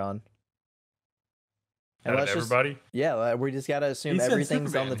then, Sean? Out of let's just- everybody? Yeah, we just gotta assume He said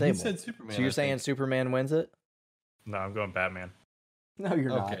everything's on the Superman. table. He said Superman. So you're I saying think. Superman wins it? No, I'm going Batman. No,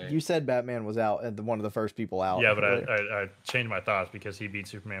 you're Okay. not. You said Batman was out and one of the first people out. Yeah, but earlier. I changed my thoughts because he beat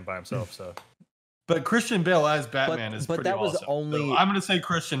Superman by himself. So But Christian Bale as Batman is but pretty that was awesome. only- So I'm gonna say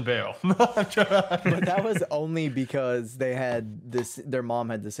Christian Bale. But that was only because they had this. Their mom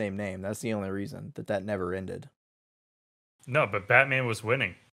had the same name. That's the only reason that never ended. no, but Batman was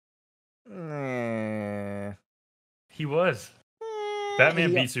winning. Eh. He was. Batman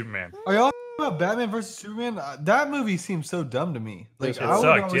He- beat Superman. Are y'all talking about Batman versus Superman? That movie seems so dumb to me. Like It It I would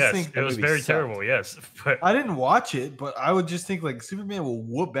sucked, always yes. think It was movie very sucked. terrible, yes. But I didn't watch it, but I would just think like Superman will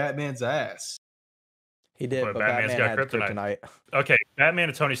whoop Batman's ass. He did, But but Batman's Batman got had kryptonite. kryptonite. okay, Batman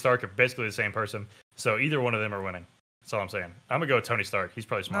and Tony Stark are basically the same person, so either one of them are winning. That's all I'm saying. I'm gonna go with Tony Stark. He's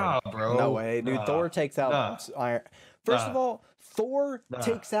probably smarter. Nah, bro. No way, dude. Nah. Thor takes out Nah. Iron. First of Nah. all, Thor Nah.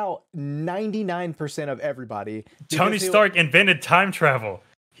 takes out 99% of everybody. Tony because Stark invented time travel.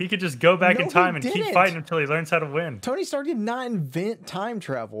 He could just go back No, in he time and keep didn't. fighting until he learns how to win. Tony Stark did not invent time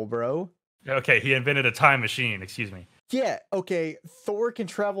travel, bro. Okay, he invented a time machine. Excuse me. Yeah, okay. Thor can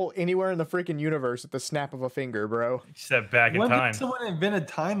travel anywhere in the freaking universe at the snap of a finger, bro. He stepped back in When time. did someone invent a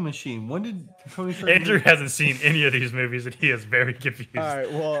time machine? When did Tony Stark Andrew invent- hasn't seen any of these movies, and he is very confused. All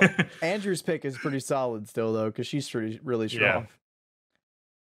right, well, Andrew's pick is pretty solid still, though, because she's really strong.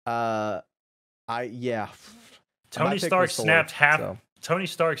 Yeah. Tony My pick Stark was Thor, snapped half. so- Tony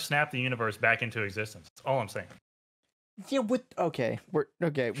Stark snapped the universe back into existence. That's all I'm saying. Yeah, with with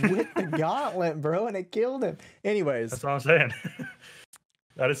the gauntlet, bro, and it killed him. Anyways, That's all I'm saying.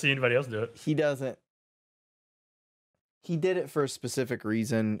 I didn't see anybody else do it. he doesn't. He did it for a specific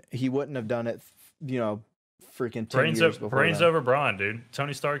reason. He wouldn't have done it, freaking 10 years before. Brains then. over brawn, dude.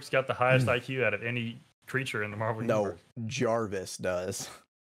 Tony Stark's got the highest IQ out of any creature in the Marvel No, universe. Jarvis does.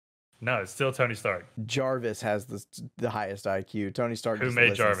 No, it's still Tony Stark. Jarvis has the highest IQ. Tony Stark Who just made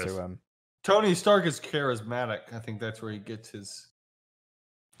listens Jarvis? to him. Tony Stark is charismatic. I think that's where he gets his.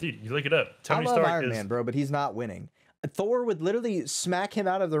 Dude, you look it up. Tony I love Stark Iron is Man, bro, but he's not winning. Thor would literally smack him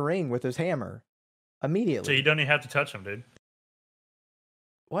out of the ring with his hammer so immediately. you don't even have to touch him, dude.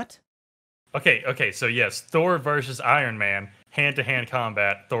 What? Okay, so yes, Thor versus Iron Man, hand-to-hand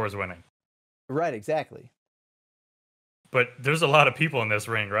combat, Thor's winning. Right, exactly. But there's a lot of people in this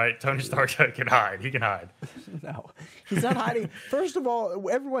ring, right? Tony Stark can hide. He can hide. No, he's not hiding. First of all,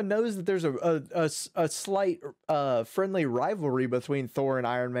 everyone knows that there's a slight friendly rivalry between Thor and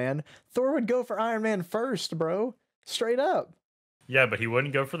Iron Man. Thor would go for Iron Man first, bro. Straight up. Yeah, but he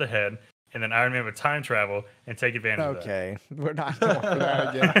wouldn't go for the head, and then Iron Man would time travel and take advantage of that. Okay, we're not going for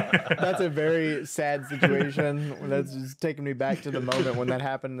that again. That's a very sad situation. That's just taking me back to the moment when that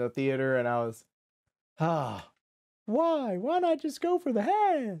happened in the theater, and I was, why? Why not just go for the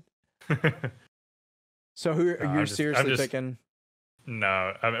head? So who No, you're I'm seriously just- picking?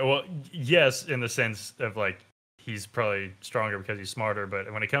 No, I mean, well, yes, in the sense of like he's probably stronger because he's smarter,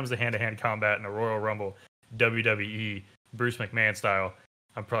 but when it comes to hand-to-hand combat in a Royal Rumble, WWE, Bruce McMahon style,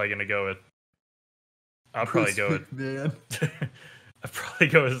 I'm probably gonna go with. I'll probably go with. Man. I'll probably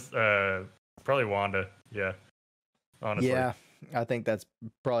go with probably Wanda. Yeah, honestly. Yeah, I think that's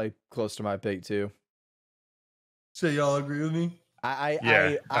probably close to my pick too. So y'all agree with me? Yeah, I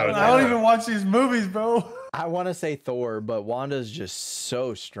I would I don't say so. even watch these movies, bro. I want to say Thor, but Wanda's just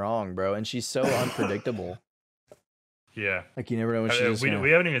so strong, bro, and she's so unpredictable. Yeah. Like you never know when she's just we gonna...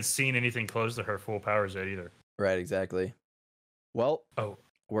 haven't even seen anything close to her full powers yet either. Right, exactly. Well, Oh.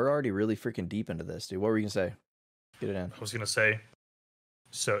 we're already really freaking deep into this, dude. What were you gonna say? Get it in. I was gonna say,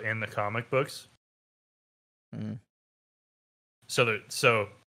 so in the comic books, Mhm.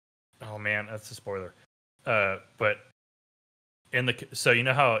 oh man, that's a spoiler. But so you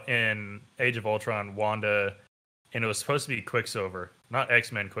know how in Age of Ultron, Wanda, and it was supposed to be Quicksilver, not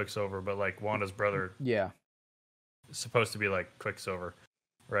X-Men Quicksilver, but like Wanda's brother. Yeah. supposed to be like Quicksilver,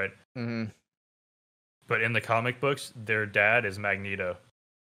 right? Mm-hmm. But in the comic books, their dad is Magneto.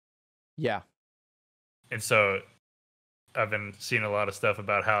 Yeah. And so I've been seeing a lot of stuff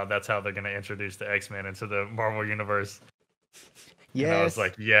about how that's how they're going to introduce the X-Men into the Marvel universe. Yes. And I was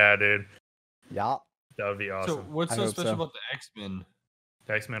like, yeah, dude. Yeah. That would be awesome. So what's I so hope special so. about the X-Men?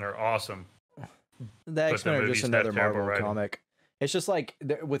 The X-Men are awesome. The X-Men are just movies have another terrible Marvel writing. comic. It's just like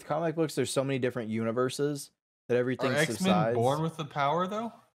with comic books, there's so many different universes that everything Are X-Men subsides. born with the power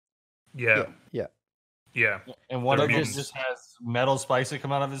though? Yeah. Yeah. Yeah. And one They're of them mutants. just has metal spikes that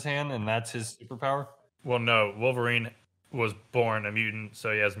come out of his hand, and that's his superpower. Well, no. Wolverine was born a mutant,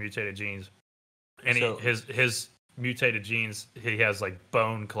 so he has mutated genes. And So- his mutated genes, he has like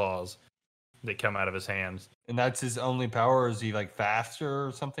bone claws that come out of his hands. And that's his only power. Or is he like faster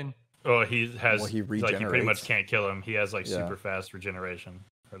or something? Oh, he has Well, he like you pretty much regenerates. can't kill him. He has like Yeah. super fast regeneration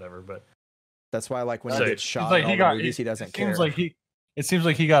or whatever. But That's why, like, when So- he gets It's shot like in all the movies, he doesn't care. It seems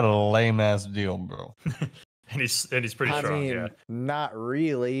like he got a lame ass deal, bro. and he's pretty I strong. mean, Yeah. not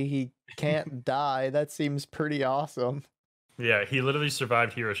really. He can't die. That seems pretty awesome. Yeah. He literally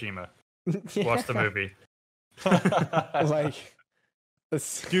survived Hiroshima. Watch the movie. Like,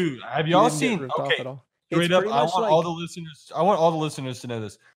 Dude, have he y'all didn't get seen? ripped off Okay, at all. straight It's up, pretty I much want like all the listeners. I want all the listeners to know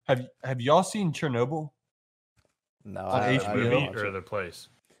this. Have y'all seen Chernobyl? no, on I The HBO? movie watch or it. the place?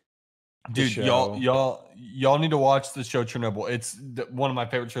 Dude, show. y'all need to watch the show Chernobyl. It's one of my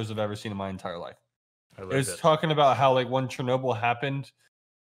favorite shows I've ever seen in my entire life. I It loved was it. talking about how like when Chernobyl happened,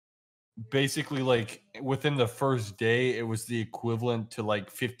 basically like within the first day, it was the equivalent to like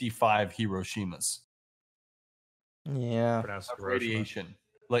 55 Hiroshimas Yeah. Pronounced of Hiroshima. radiation.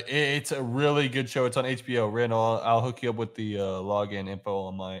 Like it's a really good show. It's on HBO. Ren, I'll hook you up with the login info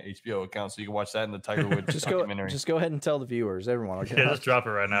on my HBO account so you can watch that in the Tiger Woods Just documentary. go ahead and tell the viewers. Everyone will get Yeah, it. just drop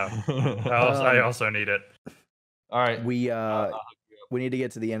it right now. I also need it. All right. We need to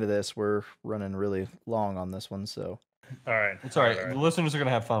get to the end of this. We're running really long on this one, so All right. It's all right. The listeners are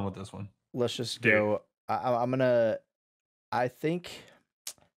gonna have fun with this one. let's just Dude. go. I'm gonna. I think.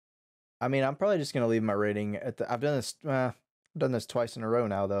 I mean, I'm probably just gonna leave my rating at the. I've done this twice in a row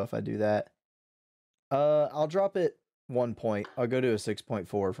now, though. If I do that, I'll drop it 1 point. I'll go to a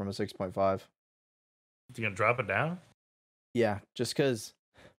 6.4 from a 6.5. You gonna drop it down? Yeah, just because.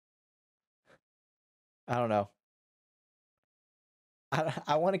 I don't know.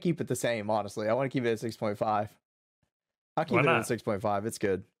 I want to keep it the same, honestly. I want to keep it at 6.5. I'll keep Why it not? at 6.5. It's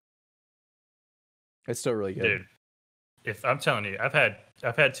good. It's still really good. Dude, if I'm telling you, I've had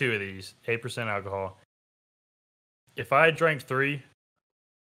 2 of these, 8% alcohol. If I drank 3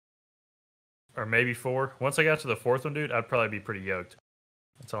 or maybe 4, once I got to the 4th one, dude, I'd probably be pretty yoked.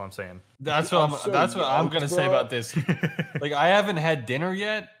 That's all I'm saying. That's what I'm yoked, gonna say bro. about this. Like I haven't had dinner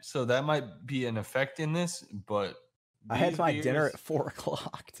yet, so that might be an effect in this. But I had these my dinner beers- at 4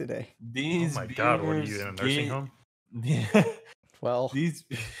 o'clock today. Oh These my god, what are you beers in a nursing get- home? Well, these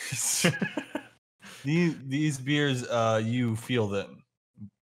these beers, you feel them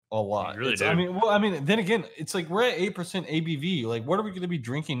a lot. really It's- do. I mean, then again, it's like we're at 8% ABV. Like, what are we going to be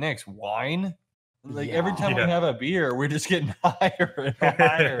drinking next? Wine? Like every time we Yeah. have a beer, we're just getting higher and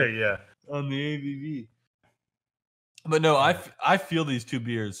higher Yeah. on the ABV. But no, I feel these 2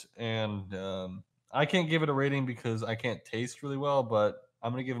 beers, and I can't give it a rating because I can't taste really well. But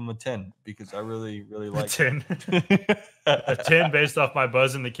I'm gonna give them a 10 because I really A like 10. it. A 10 based off my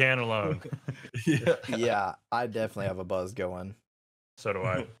buzz in the can alone. Yeah. yeah, I definitely have a buzz going. So do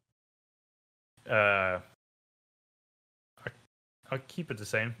I. I'll keep it the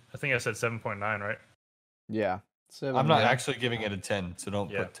same. I think I said 7.9, right? Yeah. I'm not yeah. actually giving it a 10, so don't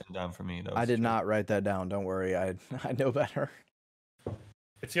Yeah. put 10 down for me. That I was did just- not write that down. Don't worry. I know better.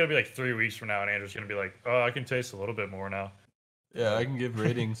 It's gonna be like 3 weeks from now, and Andrew's gonna be like, "Oh, I can taste a little bit more now." Yeah, I can give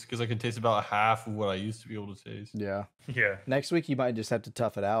ratings because I can taste about half of what I used to be able to taste. Yeah. Yeah. Next week you might just have to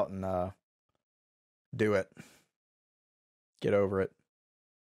tough it out and do it. Get over it.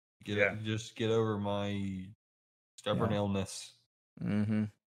 Yeah. Just get over my stubborn Yeah. illness. Mm-hmm.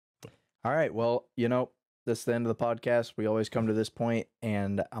 All right. Well, this is the end of the podcast. We always come to this point,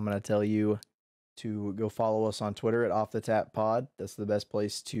 and I'm going to tell you to go follow us on Twitter at Off the Tap Pod. That's the best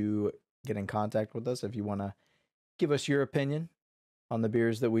place to get in contact with us if you want to give us your opinion on the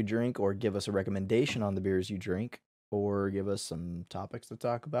beers that we drink, or give us a recommendation on the beers you drink, or give us some topics to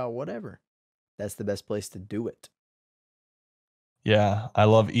talk about, whatever. That's the best place to do it. Yeah, I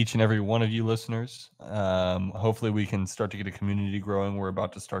love each and every one of you listeners. Hopefully we can start to get a community growing. We're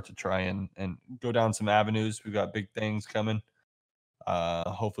about to start to try and go down some avenues. We've got big things coming.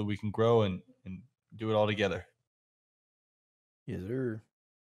 Hopefully we can grow and do it all together. Yes, sir.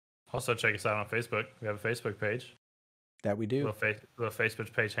 Also, check us out on Facebook. We have a Facebook page. That we do. Little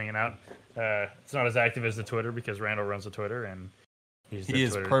Facebook page hanging out. It's not as active as the Twitter because Randall runs the Twitter and he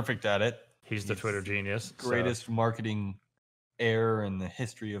is perfect at it. He's the Twitter genius. Greatest marketing heir in the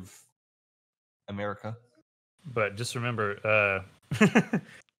history of America. But just remember,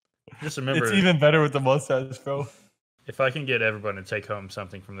 it's even better with the mustache, bro. If I can get everyone to take home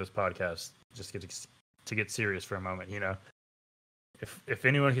something from this podcast, just to get serious for a moment, you know, if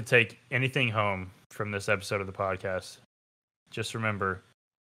anyone could take anything home from this episode of the podcast, just remember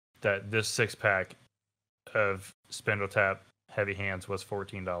that this 6-pack of Spindletap Heavy Hands was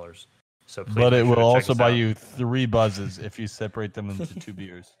 $14. So please but it will also buy out. you 3 buzzes if you separate them into 2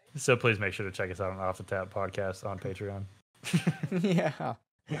 beers. So please make sure to check us out on Off the Tap podcast on Patreon. Yeah.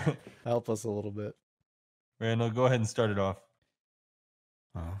 Help us a little bit. Randall, go ahead and start it off.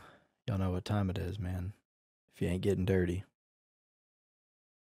 Oh, y'all know what time it is, man. If you ain't getting dirty.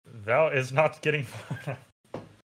 Thou is not getting